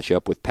to cash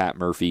up with Pat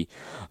Murphy.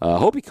 I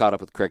hope he caught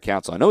up with Craig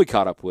Counsell. I know he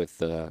caught up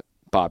with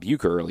Bob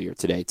Uecker earlier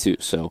today, too.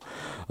 So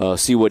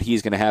see what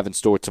he's going to have in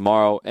store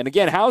tomorrow. And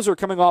again, Houser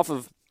coming off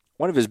of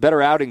one of his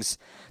better outings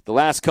the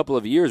last couple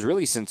of years,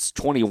 really since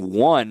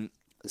 21.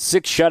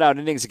 6 shutout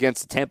innings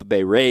against the Tampa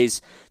Bay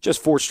Rays,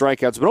 just 4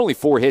 strikeouts, but only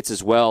 4 hits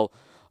as well.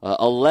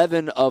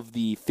 11 of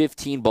the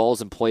 15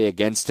 balls in play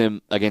against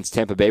him against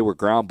Tampa Bay were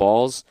ground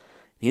balls.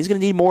 He's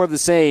going to need more of the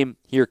same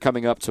here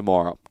coming up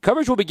tomorrow.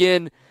 Coverage will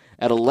begin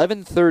at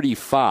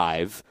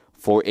 11:35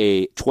 for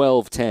a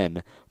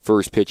 12:10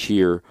 first pitch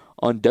here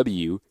on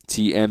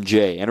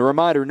WTMJ. And a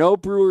reminder, no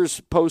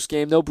Brewers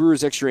postgame, no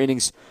Brewers extra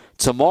innings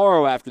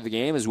tomorrow after the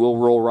game, as we'll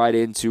roll right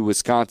into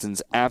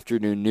Wisconsin's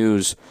afternoon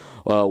news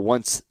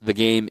once the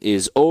game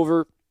is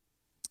over.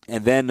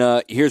 And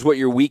then here's what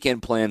your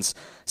weekend plans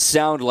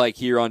sound like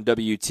here on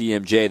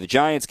WTMJ. The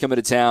Giants coming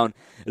to town.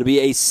 It'll be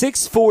a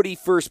 6:40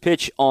 first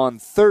pitch on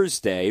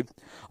Thursday.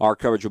 Our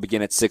coverage will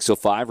begin at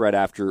 6:05 right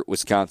after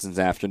Wisconsin's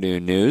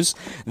afternoon news.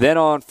 Then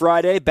on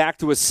Friday, back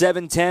to a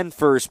 7:10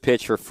 first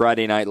pitch for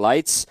Friday Night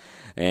Lights.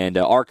 And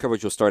our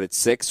coverage will start at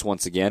 6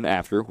 once again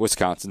after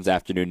Wisconsin's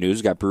afternoon news.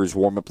 We've got Brewers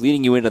warm-up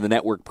leading you into the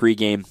network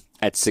pregame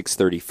at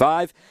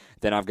 6:35.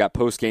 Then I've got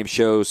post-game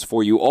shows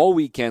for you all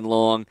weekend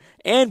long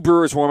and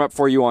Brewers warm-up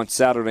for you on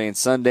Saturday and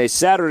Sunday.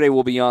 Saturday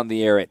will be on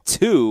the air at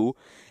 2,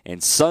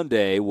 and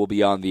Sunday will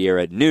be on the air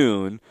at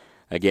noon.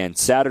 Again,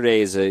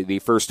 Saturday is the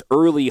first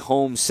early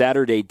home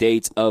Saturday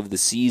date of the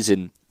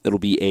season. It'll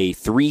be a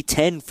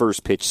 3:10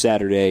 first pitch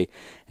Saturday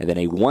and then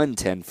a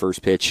 1:10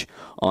 first pitch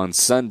on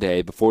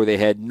Sunday before they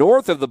head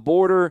north of the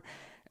border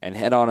and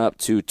head on up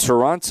to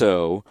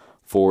Toronto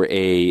for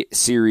a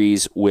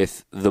series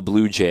with the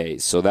Blue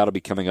Jays. So that'll be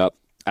coming up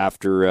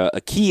after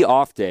a key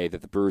off day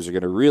that the Brewers are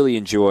going to really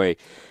enjoy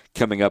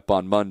coming up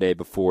on Monday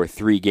before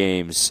 3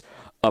 games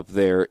up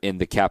there in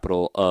the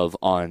capital of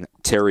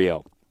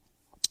Ontario.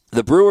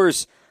 The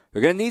Brewers are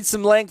going to need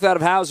some length out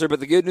of Hauser, but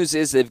the good news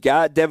is they've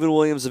got Devin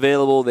Williams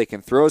available. They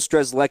can throw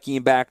Strzelecki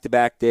in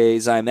back-to-back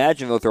days. I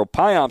imagine they'll throw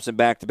Payamps in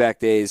back-to-back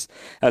days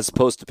as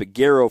opposed to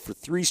Peguero for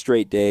 3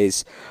 straight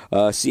days.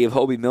 See if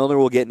Hobie Milner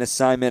will get an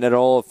assignment at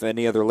all, if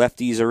any other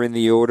lefties are in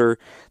the order.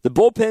 The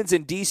bullpen's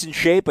in decent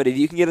shape, but if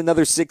you can get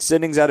another 6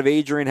 innings out of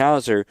Adrian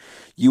Hauser,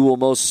 you will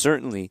most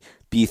certainly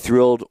be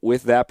thrilled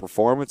with that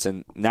performance.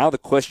 And now the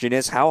question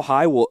is, how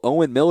high will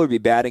Owen Miller be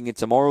batting in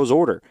tomorrow's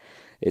order?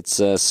 It's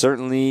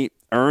certainly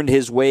earned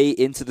his way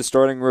into the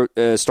starting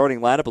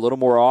lineup a little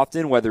more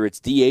often, whether it's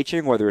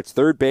DHing, whether it's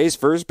third base,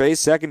 first base,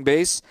 second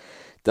base.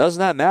 Does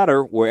not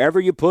matter. Wherever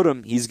you put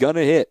him, he's going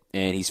to hit.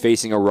 And he's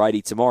facing a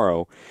righty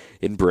tomorrow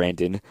in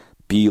Brandon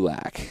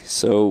Belak.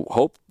 So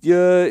hope you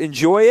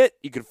enjoy it.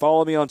 You can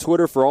follow me on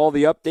Twitter for all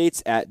the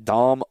updates at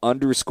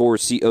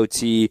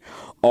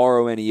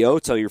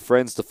Dom_COTRONEO. Tell your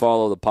friends to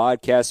follow the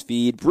podcast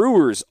feed.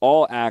 Brewers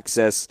All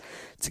Access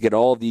to get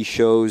all of these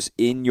shows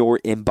in your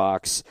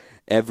inbox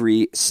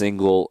every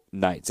single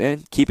night.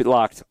 And keep it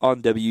locked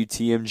on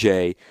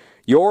WTMJ,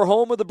 your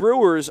home of the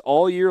Brewers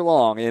all year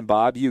long, and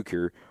Bob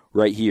Uecker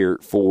right here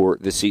for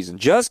the season.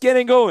 Just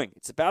getting going.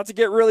 It's about to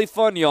get really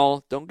fun,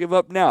 y'all. Don't give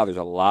up now. There's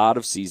a lot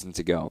of season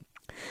to go.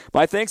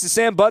 My thanks to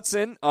Sam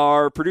Butson,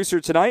 our producer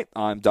tonight.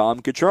 I'm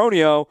Dom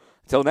Catronio.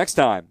 Until next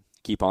time,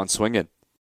 keep on swinging.